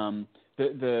 But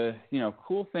the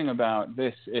cool thing about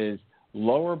this is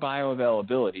lower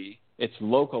bioavailability. It's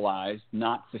localized,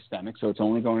 not systemic, so it's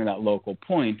only going to that local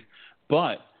point.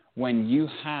 But when you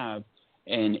have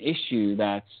an issue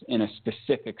that's in a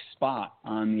specific spot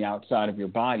on the outside of your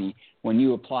body, when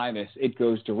you apply this, it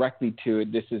goes directly to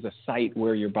it. This is a site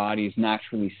where your body is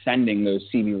naturally sending those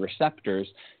CB receptors,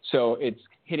 so it's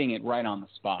hitting it right on the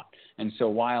spot. And so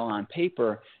while on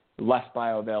paper, less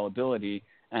bioavailability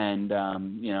and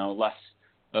less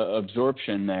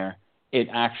absorption there, it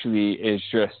actually is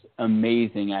just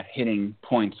amazing at hitting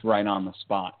points right on the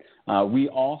spot. We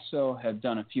also have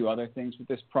done a few other things with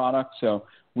this product. So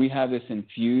we have this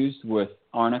infused with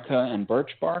arnica and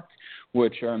birch bark,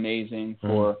 which are amazing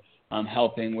for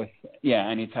helping with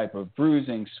any type of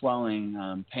bruising,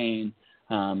 swelling, pain.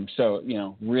 So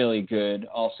really good.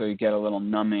 Also, you get a little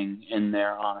numbing in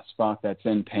there on a spot that's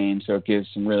in pain, so it gives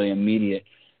some really immediate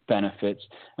benefits.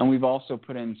 And we've also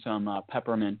put in some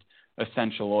peppermint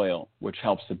essential oil, which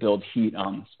helps to build heat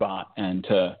on the spot and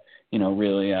to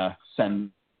really send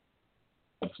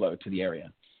blood flow to the area.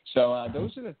 So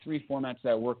those are the three formats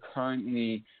that we're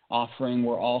currently offering.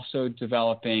 We're also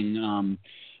developing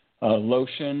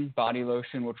lotion, body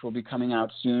lotion, which will be coming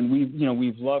out soon.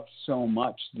 We've loved so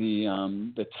much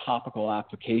the topical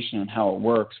application and how it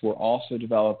works. We're also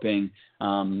developing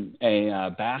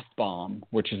a bath bomb,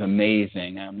 which is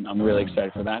amazing. I'm really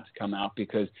excited for that to come out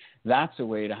because that's a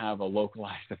way to have a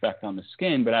localized effect on the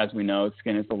skin. But as we know,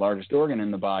 skin is the largest organ in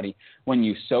the body. When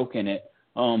you soak in it,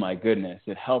 oh my goodness,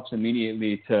 it helps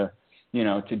immediately to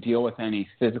deal with any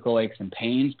physical aches and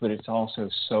pains, but it's also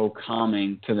so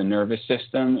calming to the nervous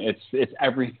system. It's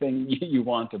everything you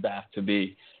want a bath to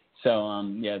be. So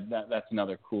that's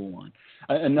another cool one.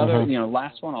 Another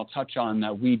last one I'll touch on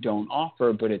that we don't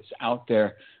offer, but it's out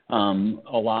there a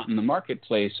lot in the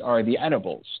marketplace are the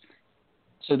edibles.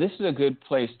 So this is a good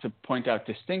place to point out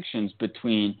distinctions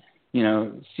between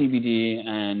CBD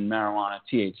and marijuana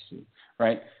THC,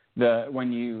 right?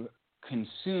 When you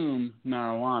consume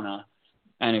marijuana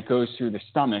and it goes through the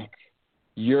stomach,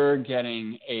 you're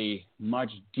getting a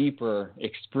much deeper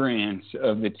experience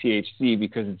of the THC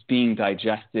because it's being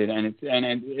digested and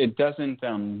it doesn't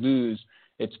lose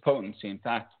its potency. In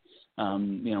fact,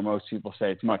 most people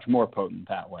say it's much more potent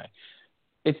that way.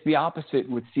 It's the opposite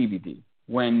with CBD.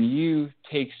 When you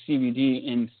take CBD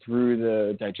in through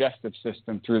the digestive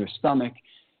system, through the stomach,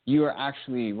 you are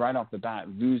actually right off the bat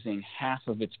losing half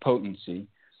of its potency.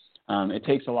 It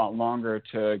takes a lot longer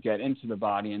to get into the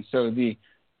body, and so the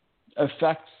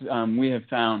effects we have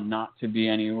found not to be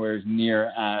anywhere near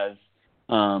as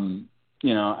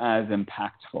as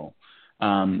impactful.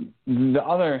 The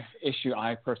other issue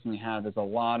I personally have is a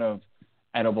lot of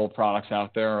edible products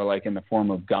out there are like in the form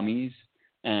of gummies,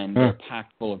 and they're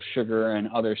packed full of sugar and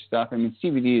other stuff. I mean,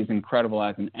 CBD is incredible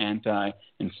as an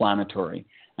anti-inflammatory.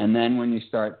 And then when you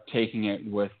start taking it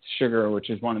with sugar, which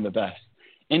is one of the best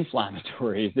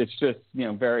inflammatories, it's just,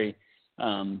 very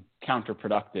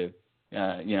counterproductive,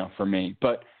 for me.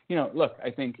 But, look, I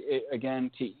think,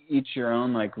 again, to each your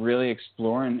own, like really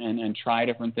explore and try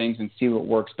different things and see what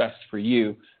works best for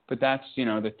you. But that's,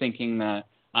 the thinking that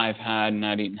I've had and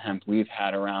at Eaton Hemp we've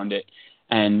had around it.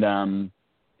 And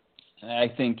I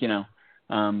think,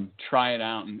 try it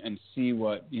out and see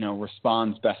what,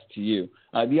 responds best to you.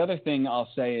 The other thing I'll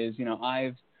say is,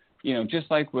 I've, just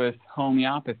like with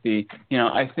homeopathy,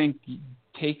 I think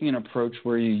taking an approach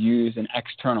where you use an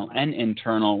external and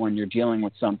internal when you're dealing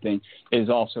with something is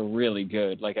also really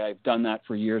good. Like I've done that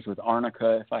for years with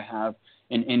arnica. If I have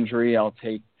an injury, I'll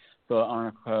take the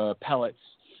arnica pellets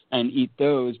and eat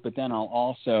those, but then I'll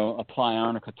also apply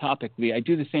arnica topically. I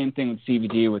do the same thing with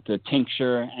CBD with the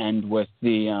tincture and with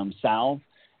the salve,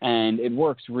 and it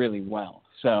works really well.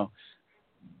 So,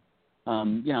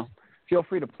 feel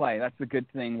free to play. That's the good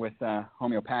thing with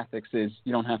homeopathics is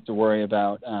you don't have to worry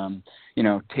about,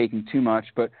 taking too much.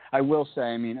 But I will say,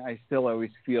 I still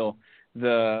always feel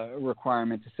the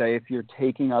requirement to say if you're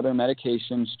taking other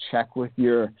medications, check with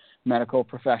your medical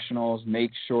professionals,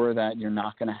 make sure that you're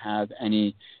not going to have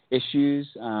any issues.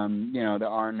 There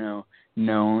are no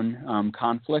known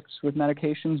conflicts with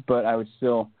medications, but I would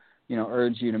still,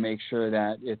 urge you to make sure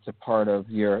that it's a part of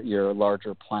your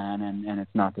larger plan and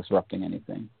it's not disrupting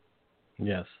anything.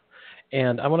 Yes.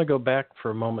 And I want to go back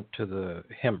for a moment to the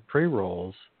hemp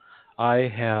pre-rolls. I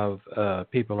have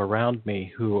people around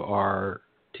me who are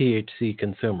THC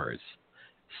consumers,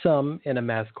 some in a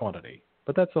mass quantity,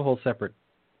 but that's a whole separate,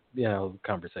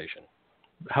 conversation.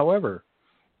 However,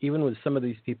 even with some of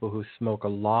these people who smoke a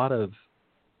lot of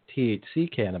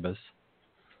THC cannabis,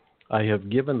 I have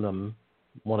given them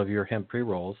one of your hemp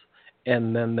pre-rolls,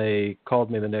 and then they called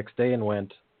me the next day and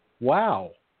went,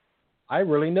 wow, I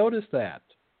really noticed that.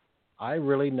 I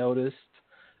really noticed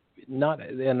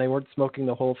and they weren't smoking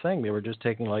the whole thing. They were just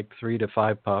taking like 3 to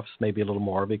 5 puffs, maybe a little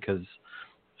more, because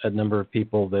a number of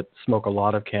people that smoke a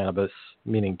lot of cannabis,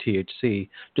 meaning THC,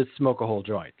 just smoke a whole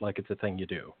joint, like it's a thing you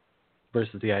do,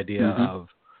 versus the idea of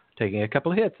taking a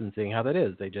couple of hits and seeing how that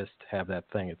is. They just have that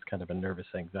thing. It's kind of a nervous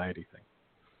anxiety thing.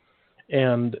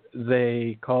 And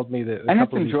they called me. And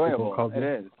it's enjoyable. It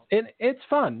is. It's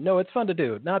fun. No, it's fun to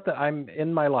do. Not that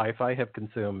in my life, I have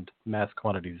consumed mass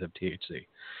quantities of THC.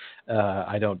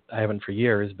 I haven't for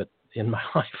years, but in my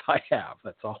life I have.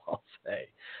 That's all I'll say.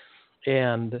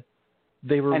 And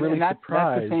they were really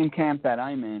surprised. That's the same camp that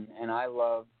I'm in, and I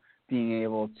love being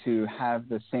able to have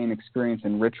the same experience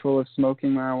and ritual of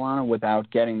smoking marijuana without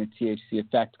getting the THC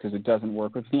effect because it doesn't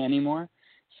work with me anymore.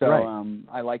 So right.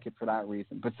 I like it for that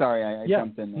reason. But sorry, I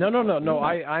jumped in there. No.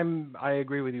 I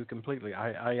agree with you completely.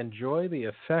 I enjoy the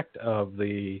effect of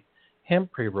the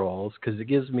hemp pre-rolls because it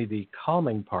gives me the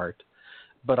calming part,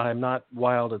 but I'm not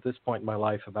wild at this point in my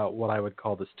life about what I would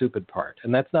call the stupid part.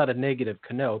 And that's not a negative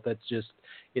connote. That's just,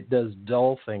 it does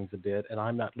dull things a bit, and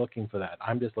I'm not looking for that.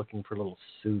 I'm just looking for a little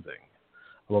soothing,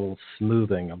 a little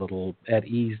smoothing, a little at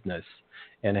easeness.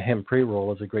 And a hemp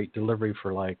pre-roll is a great delivery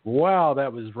for like, wow,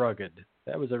 that was rugged.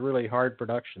 That was a really hard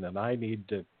production, and I need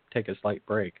to take a slight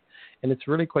break. And it's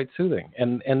really quite soothing.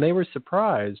 And they were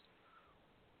surprised.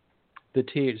 The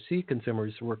THC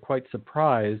consumers were quite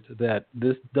surprised that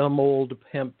this dumb old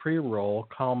hemp pre-roll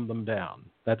calmed them down.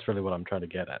 That's really what I'm trying to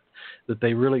get at. That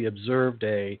they really observed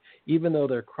even though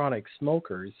they're chronic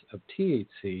smokers of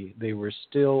THC, they were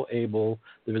still able,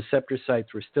 the receptor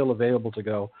sites were still available to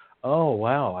go, oh,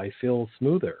 wow, I feel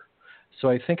smoother. So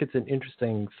I think it's an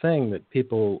interesting thing that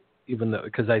people, even though,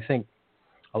 because I think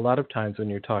a lot of times when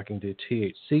you're talking to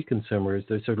THC consumers,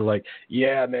 they're sort of like,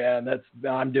 yeah, man,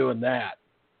 I'm doing that.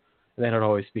 And they don't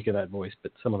always speak in that voice,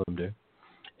 but some of them do.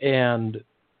 And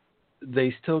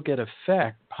they still get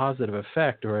positive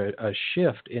effect or a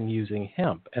shift in using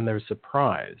hemp, and they're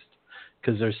surprised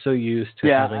because they're so used to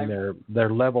having their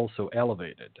level so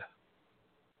elevated.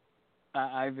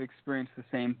 I've experienced the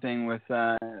same thing with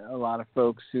a lot of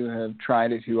folks who have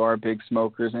tried it, who are big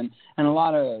smokers, and a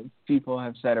lot of people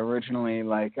have said originally,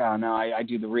 like, oh, no, I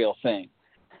do the real thing.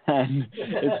 And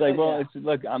it's like, well,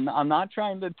 look, I'm not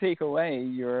trying to take away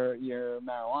your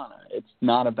marijuana. It's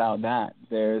not about that.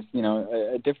 There's,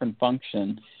 a different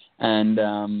function. And,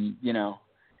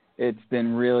 it's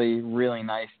been really, really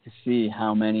nice to see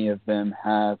how many of them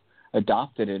have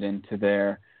adopted it into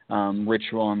their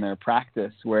ritual and their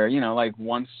practice where, like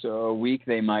once a week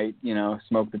they might,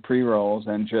 smoke the pre-rolls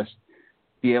and just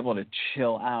be able to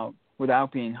chill out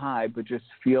without being high, but just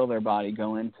feel their body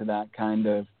go into that kind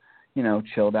of,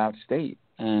 chilled out state.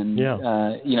 And,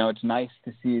 it's nice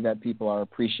to see that people are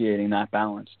appreciating that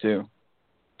balance too.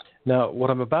 Now, what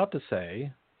I'm about to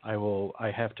say,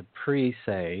 I have to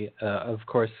pre-say, of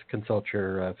course, consult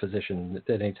your physician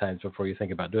at any times before you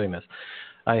think about doing this.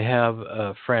 I have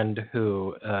a friend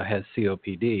who has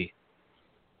COPD,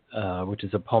 which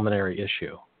is a pulmonary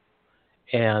issue.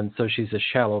 And so she's a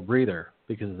shallow breather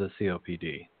because of the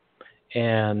COPD.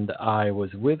 And I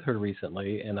was with her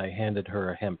recently, and I handed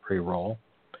her a hemp pre-roll.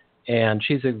 And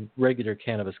she's a regular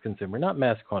cannabis consumer, not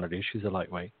mass quantity. She's a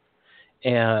lightweight.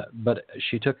 But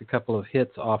she took a couple of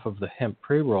hits off of the hemp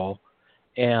pre-roll,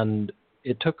 and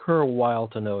it took her a while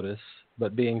to notice.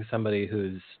 But being somebody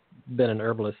who's been an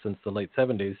herbalist since the late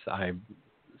 70s, I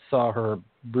saw her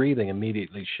breathing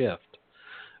immediately shift.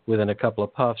 Within a couple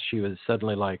of puffs, she was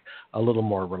suddenly like a little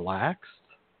more relaxed,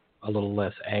 a little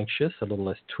less anxious, a little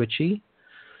less twitchy.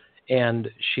 And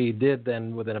she did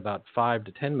then, within about 5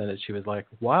 to 10 minutes, she was like,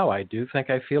 wow, I do think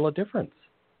I feel a difference.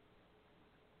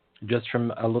 Just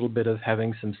from a little bit of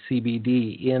having some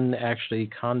CBD in actually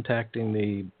contacting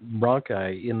the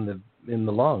bronchi in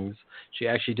the lungs, she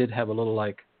actually did have a little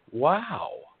like,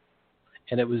 wow.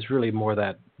 And it was really more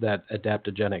that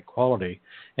adaptogenic quality.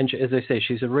 And she, as I say,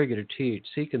 she's a regular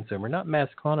THC consumer, not mass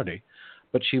quantity,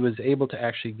 but she was able to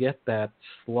actually get that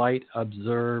slight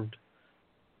observed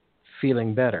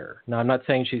feeling better. Now, I'm not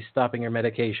saying she's stopping her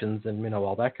medications and,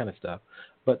 all that kind of stuff,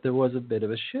 but there was a bit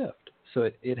of a shift. So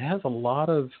it has a lot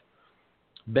of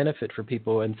benefit for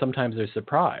people, and sometimes they're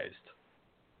surprised.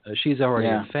 She's already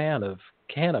a fan of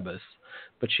cannabis,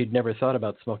 but she'd never thought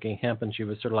about smoking hemp, and she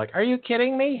was sort of like, "Are you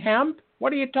kidding me? Hemp?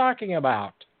 What are you talking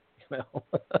about?"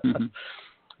 Mm-hmm.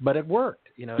 But it worked.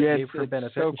 It gave her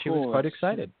benefit, so and she was quite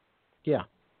excited. Yeah.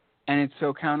 And it's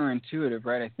so counterintuitive,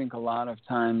 right? I think a lot of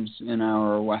times in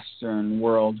our Western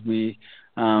world, we,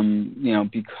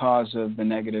 because of the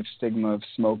negative stigma of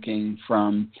smoking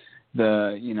from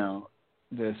the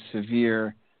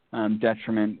severe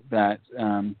detriment that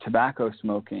tobacco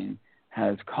smoking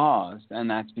has caused, and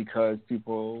that's because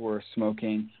people were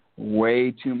smoking way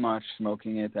too much,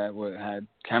 smoking it that had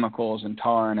chemicals and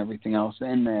tar and everything else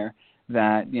in there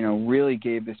that, really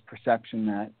gave this perception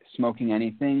that smoking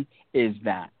anything is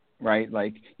that, right?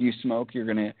 Like you smoke, you're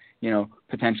going to,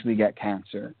 potentially get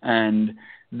cancer. And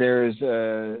there's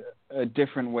a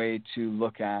different way to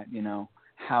look at,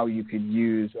 how you could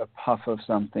use a puff of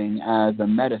something as a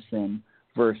medicine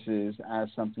versus as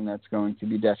something that's going to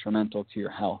be detrimental to your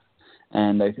health.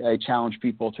 And I challenge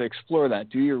people to explore that,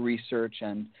 do your research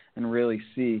and really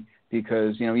see,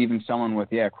 because, even someone with,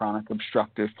 chronic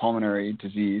obstructive pulmonary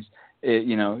disease,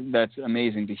 that's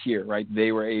amazing to hear, right?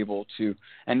 They were able to,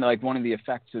 and like one of the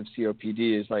effects of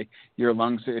COPD is like your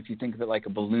lungs, if you think of it like a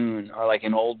balloon or like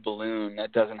an old balloon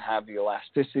that doesn't have the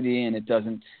elasticity, and it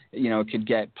doesn't, it could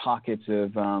get pockets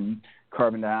of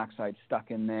carbon dioxide stuck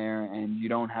in there, and you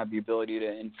don't have the ability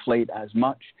to inflate as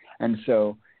much. And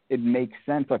so it makes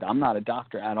sense. Look, I'm not a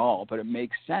doctor at all, but it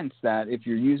makes sense that if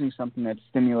you're using something that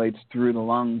stimulates through the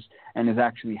lungs and is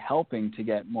actually helping to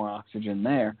get more oxygen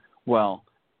there, well,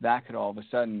 that could all of a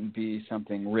sudden be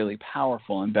something really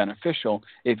powerful and beneficial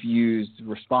if used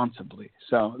responsibly.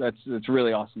 So that's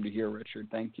really awesome to hear, Richard.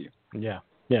 Thank you. Yeah.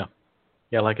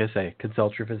 Like I say,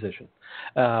 consult your physician.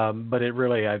 But it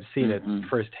really, I've seen it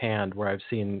firsthand, where I've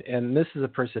seen, and this is a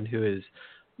person who is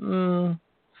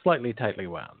slightly tightly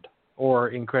wound or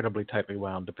incredibly tightly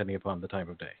wound, depending upon the time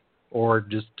of day, or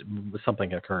just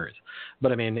something occurs.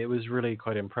 But I mean, it was really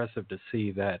quite impressive to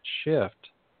see that shift.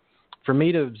 For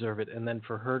me to observe it, and then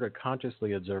for her to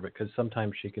consciously observe it, because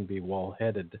sometimes she can be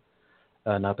wall-headed,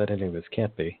 not that any of us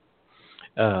can't be,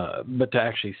 but to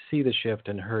actually see the shift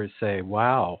and her say,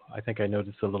 wow, I think I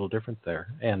noticed a little difference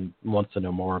there, and wants to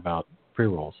know more about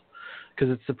pre-rolls.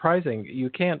 Because it's surprising, you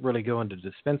can't really go into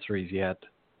dispensaries yet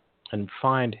and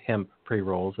find hemp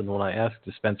pre-rolls, and when I ask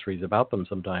dispensaries about them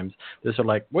sometimes, they're sort of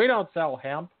like, we don't sell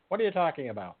hemp, what are you talking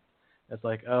about? It's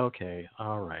like, okay,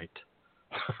 all right.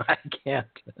 I can't.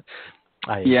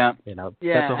 That's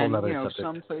a whole other subject.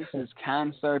 Some places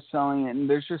can start selling it, and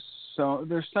there's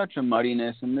such a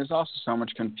muddiness, and there's also so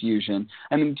much confusion.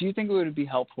 I mean, do you think it would be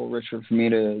helpful, Richard, for me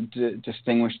to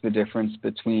distinguish the difference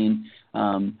between,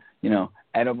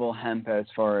 edible hemp as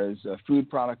far as a food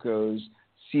product goes,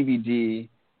 CBD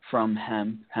from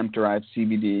hemp-derived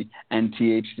CBD, and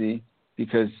THC?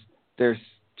 Because there's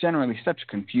generally such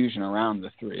confusion around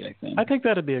the three, I think. I think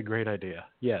that would be a great idea.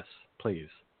 Yes. Please.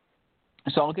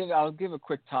 So I'll give a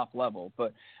quick top level,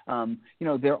 but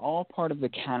they're all part of the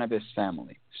cannabis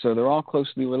family, so they're all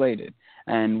closely related.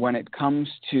 And when it comes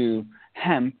to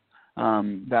hemp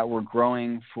that we're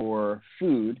growing for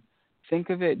food,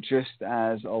 think of it just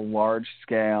as a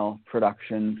large-scale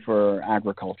production for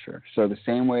agriculture. So the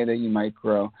same way that you might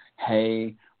grow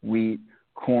hay, wheat,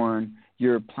 corn,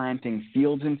 you're planting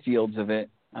fields and fields of it.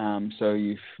 So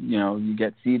you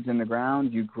get seeds in the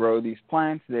ground, you grow these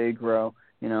plants, they grow,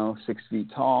 6 feet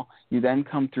tall. You then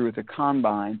come through with a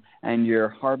combine and you're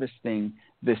harvesting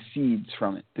the seeds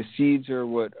from it. The seeds are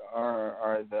what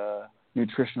are the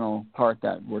nutritional part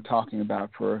that we're talking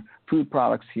about for food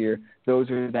products here. Those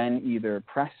are then either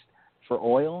pressed for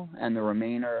oil, and the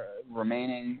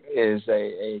remaining is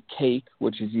a cake,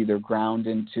 which is either ground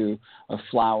into a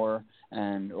flour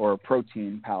or a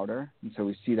protein powder, and so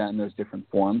we see that in those different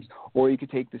forms. Or you could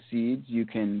take the seeds, you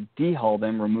can dehull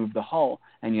them, remove the hull,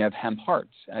 and you have hemp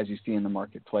hearts, as you see in the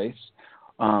marketplace.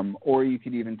 Or you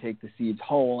could even take the seeds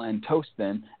whole and toast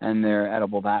them, and they're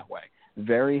edible that way.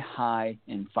 Very high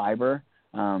in fiber,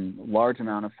 large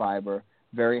amount of fiber,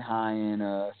 very high in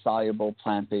a soluble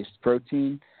plant-based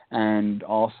protein, and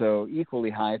also equally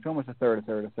high, it's almost a third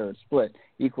split,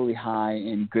 equally high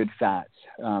in good fats,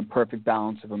 perfect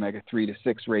balance of omega-3 to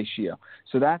 6 ratio.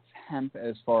 So that's hemp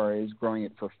as far as growing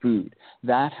it for food.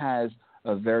 That has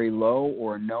a very low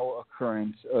or no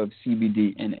occurrence of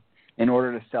CBD in it. In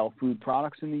order to sell food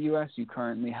products in the U.S., you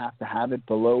currently have to have it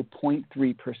below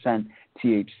 0.3%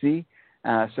 THC.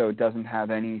 So it doesn't have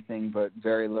anything but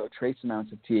very low trace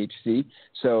amounts of THC.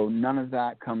 So none of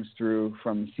that comes through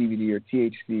from CBD or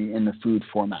THC in the food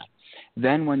format.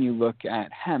 Then when you look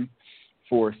at hemp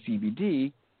for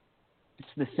CBD, it's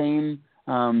the same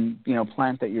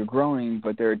plant that you're growing,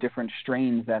 but there are different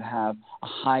strains that have a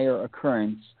higher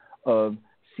occurrence of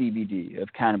CBD, of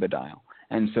cannabidiol.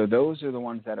 And so those are the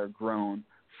ones that are grown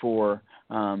for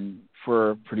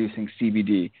producing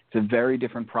CBD. It's a very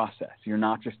different process. You're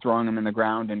not just throwing them in the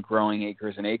ground and growing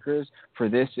acres and acres. For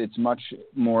this, it's much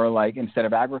more like, instead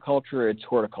of agriculture, it's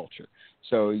horticulture.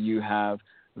 So you have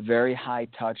very high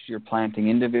touch. You're planting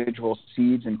individual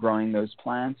seeds and growing those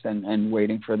plants and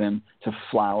waiting for them to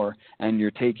flower. And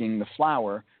you're taking the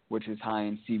flower, which is high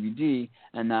in CBD,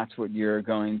 and that's what you're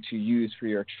going to use for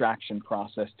your extraction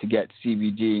process to get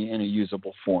CBD in a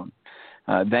usable form.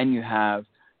 Then you have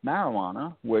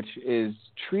marijuana, which is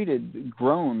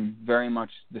grown very much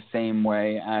the same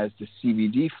way as the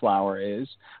CBD flower is,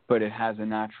 but it has a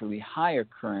naturally high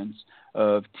occurrence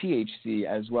of THC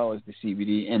as well as the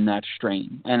CBD in that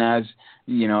strain. And as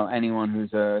you know, anyone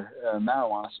who's a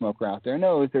marijuana smoker out there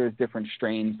knows, there's different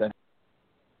strains that.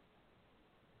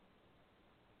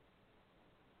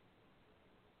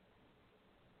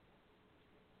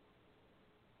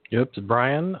 Oops,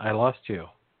 Bryan, I lost you.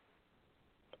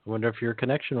 I wonder if your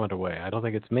connection went away. I don't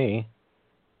think it's me.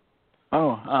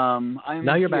 Oh, I'm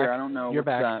now you're here. back. I don't know. You're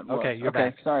back. Okay, you're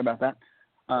back. Sorry about that.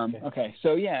 Okay.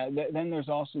 So yeah, then there's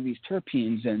also these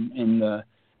terpenes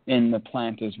in the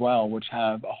plant as well, which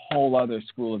have a whole other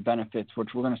school of benefits, which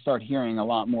we're going to start hearing a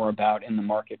lot more about in the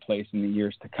marketplace in the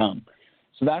years to come.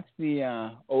 So that's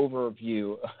the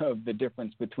overview of the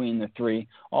difference between the three,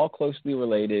 all closely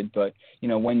related. But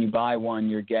when you buy one,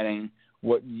 you're getting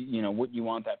what you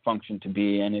want that function to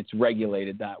be, and it's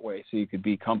regulated that way, so you could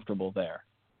be comfortable there.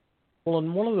 Well,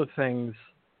 and one of the things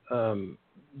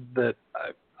that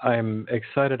I'm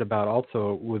excited about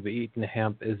also with Eaton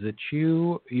Hemp is that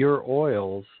your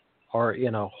oils are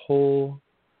in a whole.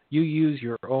 You use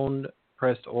your own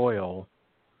pressed oil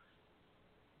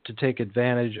to take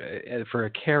advantage for a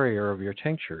carrier of your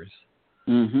tinctures,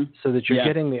 so that you're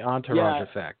getting the entourage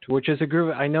effect, which is a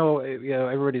groove. I know,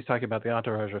 everybody's talking about the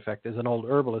entourage effect. As an old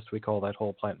herbalist, we call that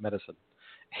whole plant medicine.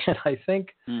 And I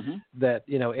think that,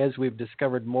 as we've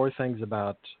discovered more things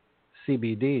about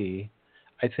CBD,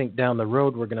 I think down the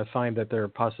road we're going to find that there are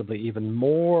possibly even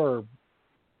more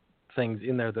things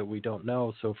in there that we don't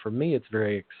know. So for me, it's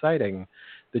very exciting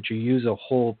that you use a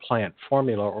whole plant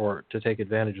formula or to take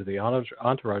advantage of the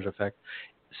entourage effect.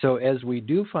 So as we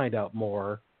do find out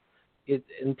more,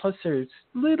 and plus there's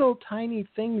little tiny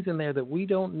things in there that we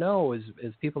don't know as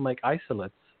people make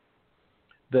isolates,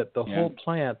 that the whole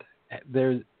plant,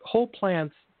 whole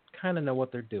plants kind of know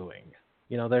what they're doing.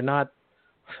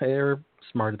 They're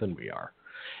smarter than we are.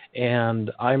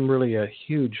 And I'm really a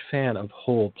huge fan of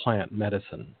whole plant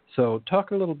medicine. So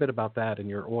talk a little bit about that in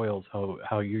your oils,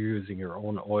 how you're using your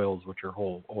own oils, which are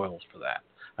whole oils for that.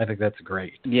 I think that's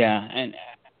great. Yeah,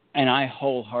 and I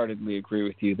wholeheartedly agree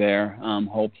with you there.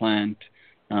 Whole plant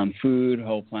food,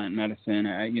 whole plant medicine,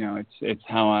 it's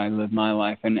how I live my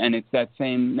life. And it's that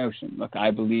same notion. Look,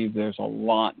 I believe there's a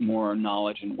lot more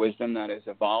knowledge and wisdom that has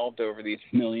evolved over these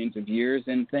millions of years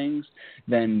in things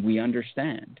than we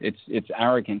understand. It's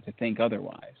arrogant to think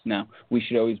otherwise. Now, we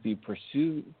should always be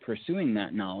pursuing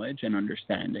that knowledge and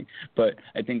understanding, but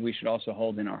I think we should also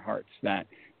hold in our hearts that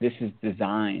this is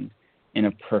designed in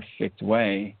a perfect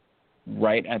way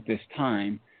right at this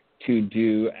time to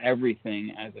do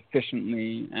everything as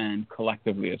efficiently and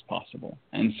collectively as possible.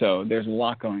 And so there's a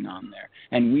lot going on there.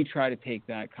 And we try to take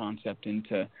that concept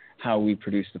into how we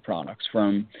produce the products,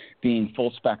 from being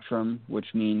full spectrum, which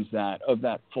means that of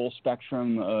that full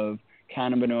spectrum of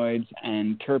cannabinoids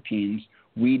and terpenes,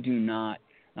 we do not,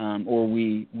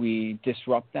 we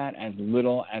disrupt that as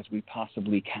little as we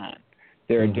possibly can.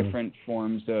 There are different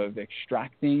forms of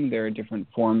extracting. There are different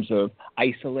forms of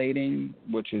isolating,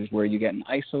 which is where you get an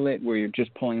isolate, where you're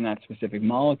just pulling that specific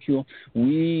molecule.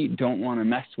 We don't want to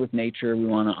mess with nature. We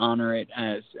want to honor it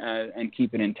and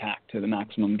keep it intact to the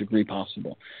maximum degree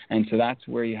possible. And so that's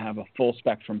where you have a full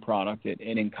spectrum product. It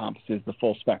encompasses the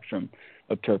full spectrum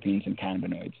of terpenes and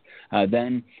cannabinoids.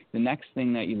 Then the next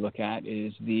thing that you look at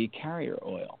is the carrier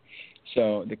oil.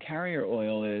 So the carrier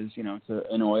oil is, it's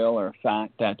an oil or a fat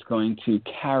that's going to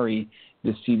carry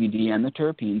the CBD and the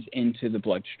terpenes into the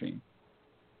bloodstream.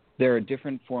 There are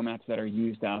different formats that are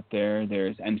used out there.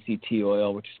 There's MCT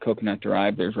oil, which is coconut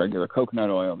derived. There's regular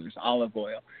coconut oil. There's olive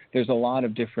oil. There's a lot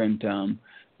of different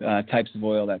types of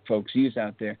oil that folks use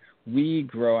out there. we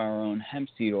grow our own hemp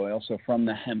seed oil. So from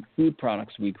the hemp food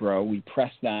products we grow, we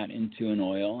press that into an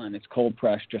oil, and it's cold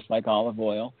pressed just like olive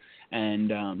oil,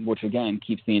 and which, again,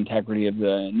 keeps the integrity of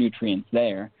the nutrients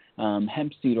there.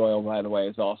 Hemp seed oil, by the way,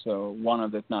 is also one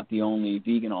of, if not the only,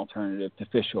 vegan alternative to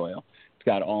fish oil. It's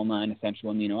got all 9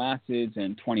 essential amino acids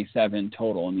and 27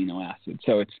 total amino acids.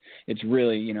 So it's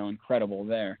really, incredible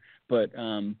there. But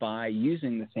by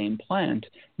using the same plant,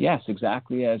 yes,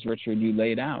 exactly as Richard, you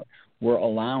laid out, we're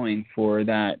allowing for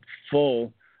that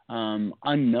full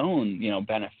unknown,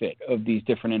 benefit of these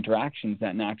different interactions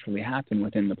that naturally happen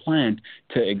within the plant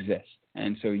to exist.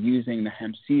 And so using the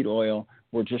hemp seed oil,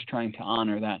 we're just trying to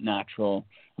honor that natural,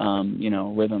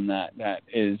 rhythm that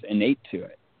is innate to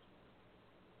it.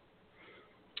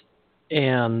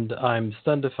 And I'm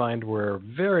stunned to find we're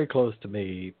very close to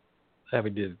me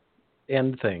having to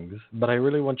end things, but I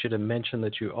really want you to mention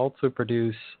that you also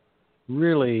produce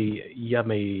really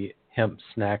yummy hemp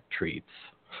snack treats.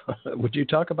 Would you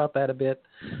talk about that a bit?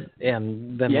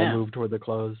 And then we'll move toward the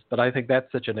close. But I think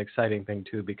that's such an exciting thing,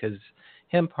 too, because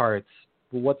Hemp Hearts,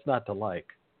 what's not to like?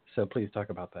 So please talk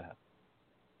about that.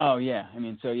 Oh, yeah.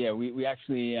 We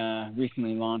actually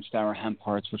recently launched our Hemp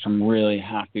Hearts, which I'm really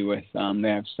happy with. They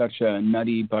have such a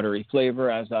nutty, buttery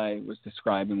flavor. As I was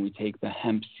describing, we take the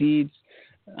hemp seeds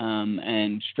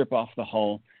and strip off the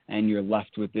hull, and you're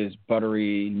left with this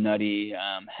buttery, nutty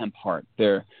hemp heart.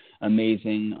 They're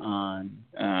amazing on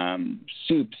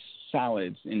soups,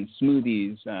 salads, in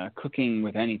smoothies, cooking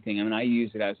with anything. I use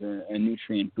it as a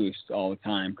nutrient boost all the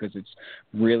time because it's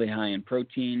really high in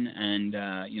protein and,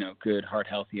 good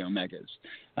heart-healthy omegas.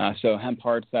 So Hemp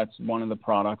Hearts, that's one of the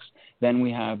products. Then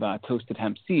we have toasted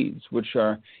hemp seeds, which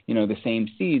are, the same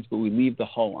seeds, but we leave the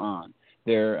hull on.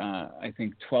 They're,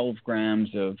 12 grams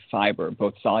of fiber,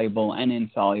 both soluble and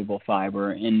insoluble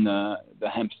fiber in the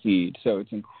hemp seed. So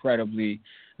it's incredibly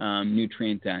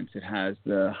nutrient dense. It has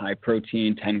the high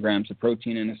protein, 10 grams of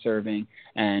protein in a serving,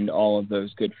 and all of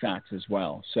those good fats as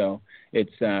well. So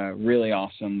it's really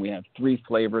awesome. We have 3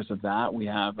 flavors of that. We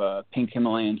have a pink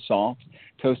Himalayan salt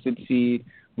toasted seed.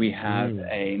 We have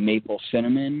a maple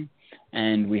cinnamon,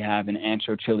 and we have an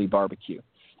ancho chili barbecue.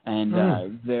 And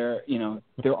they're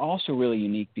also really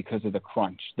unique because of the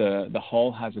crunch. The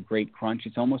hull has a great crunch.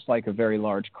 It's almost like a very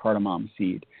large cardamom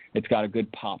seed. It's got a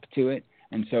good pop to it,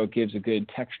 and so it gives a good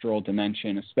textural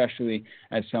dimension, especially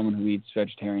as someone who eats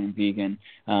vegetarian and vegan.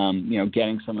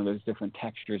 Getting some of those different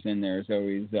textures in there is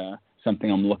always something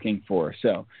I'm looking for.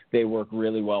 So they work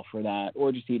really well for that,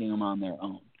 or just eating them on their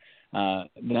own.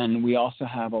 Then we also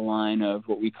have a line of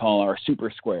what we call our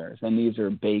super squares, and these are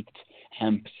baked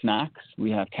hemp snacks.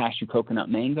 We have cashew coconut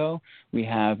mango, we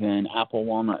have an apple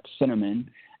walnut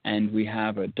cinnamon, and we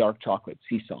have a dark chocolate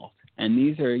sea salt. And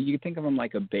these are, you can think of them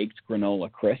like a baked granola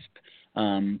crisp,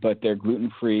 but they're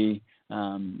gluten-free,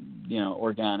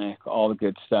 organic, all the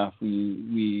good stuff.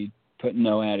 We put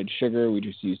no added sugar. We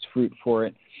just used fruit for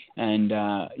it. And,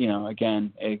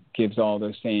 again, it gives all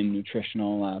those same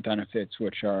nutritional benefits,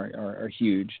 which are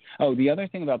huge. Oh, the other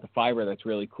thing about the fiber that's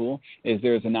really cool is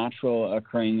there's a natural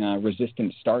occurring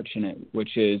resistant starch in it,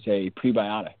 which is a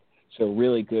prebiotic. So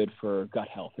really good for gut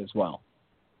health as well.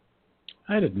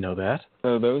 I didn't know that.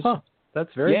 So those, that's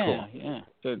very cool. Yeah.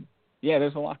 So,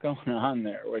 there's a lot going on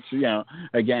there, which,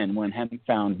 again, when hemp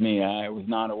found me, I was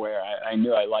not aware. I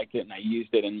knew I liked it, and I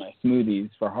used it in my smoothies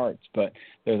for hearts, but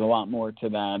there's a lot more to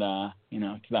that,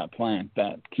 to that plant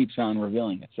that keeps on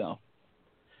revealing itself.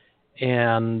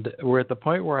 And we're at the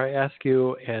point where I ask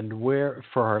you, and where,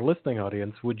 for our listening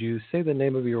audience, would you say the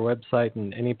name of your website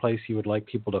and any place you would like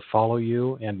people to follow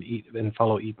you and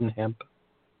follow Eaton Hemp?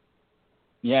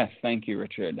 Yes, thank you,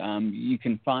 Richard. You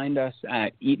can find us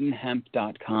at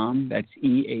eatonhemp.com. That's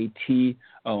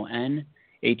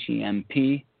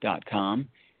EatonHemp.com.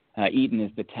 Eaton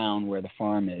is the town where the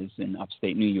farm is in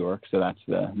upstate New York, so that's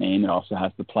the name. It also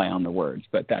has the play on the words,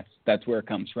 but that's where it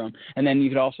comes from. And then you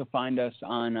could also find us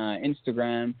on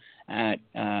Instagram at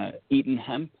Eaton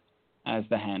Hemp as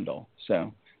the handle.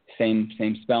 So same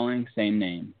spelling, same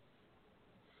name.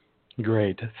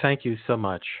 Great. Thank you so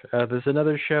much. There's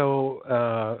another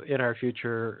show in our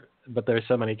future, but there's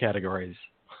so many categories.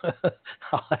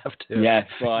 I'll have to. Yes,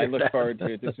 well, I look forward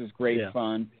to it. This is great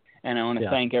fun. And I want to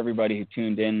thank everybody who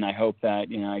tuned in. I hope that,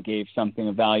 I gave something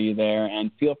of value there. And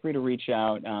feel free to reach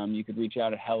out. You could reach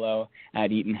out at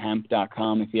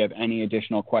hello@eatonhemp.com if you have any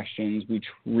additional questions. We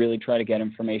really try to get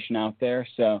information out there.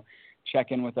 So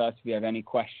check in with us if you have any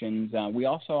questions. We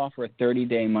also offer a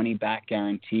 30-day money-back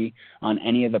guarantee on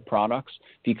any of the products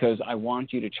because I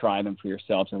want you to try them for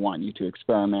yourselves. I want you to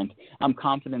experiment. I'm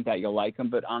confident that you'll like them,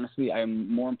 but honestly,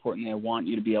 more importantly, I want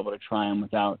you to be able to try them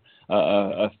without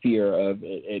a fear of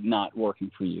it not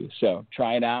working for you. So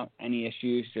try it out. Any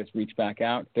issues, just reach back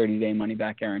out. 30-day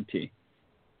money-back guarantee.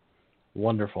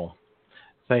 Wonderful.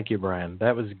 Thank you, Bryan.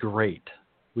 That was great.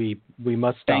 We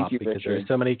must stop. Thank you, because Richard. there's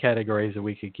so many categories that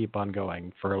we could keep on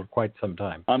going for quite some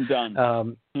time. I'm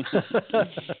done.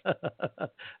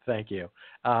 Thank you.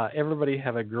 Everybody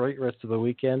have a great rest of the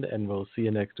weekend, and we'll see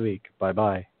you next week.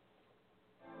 Bye-bye.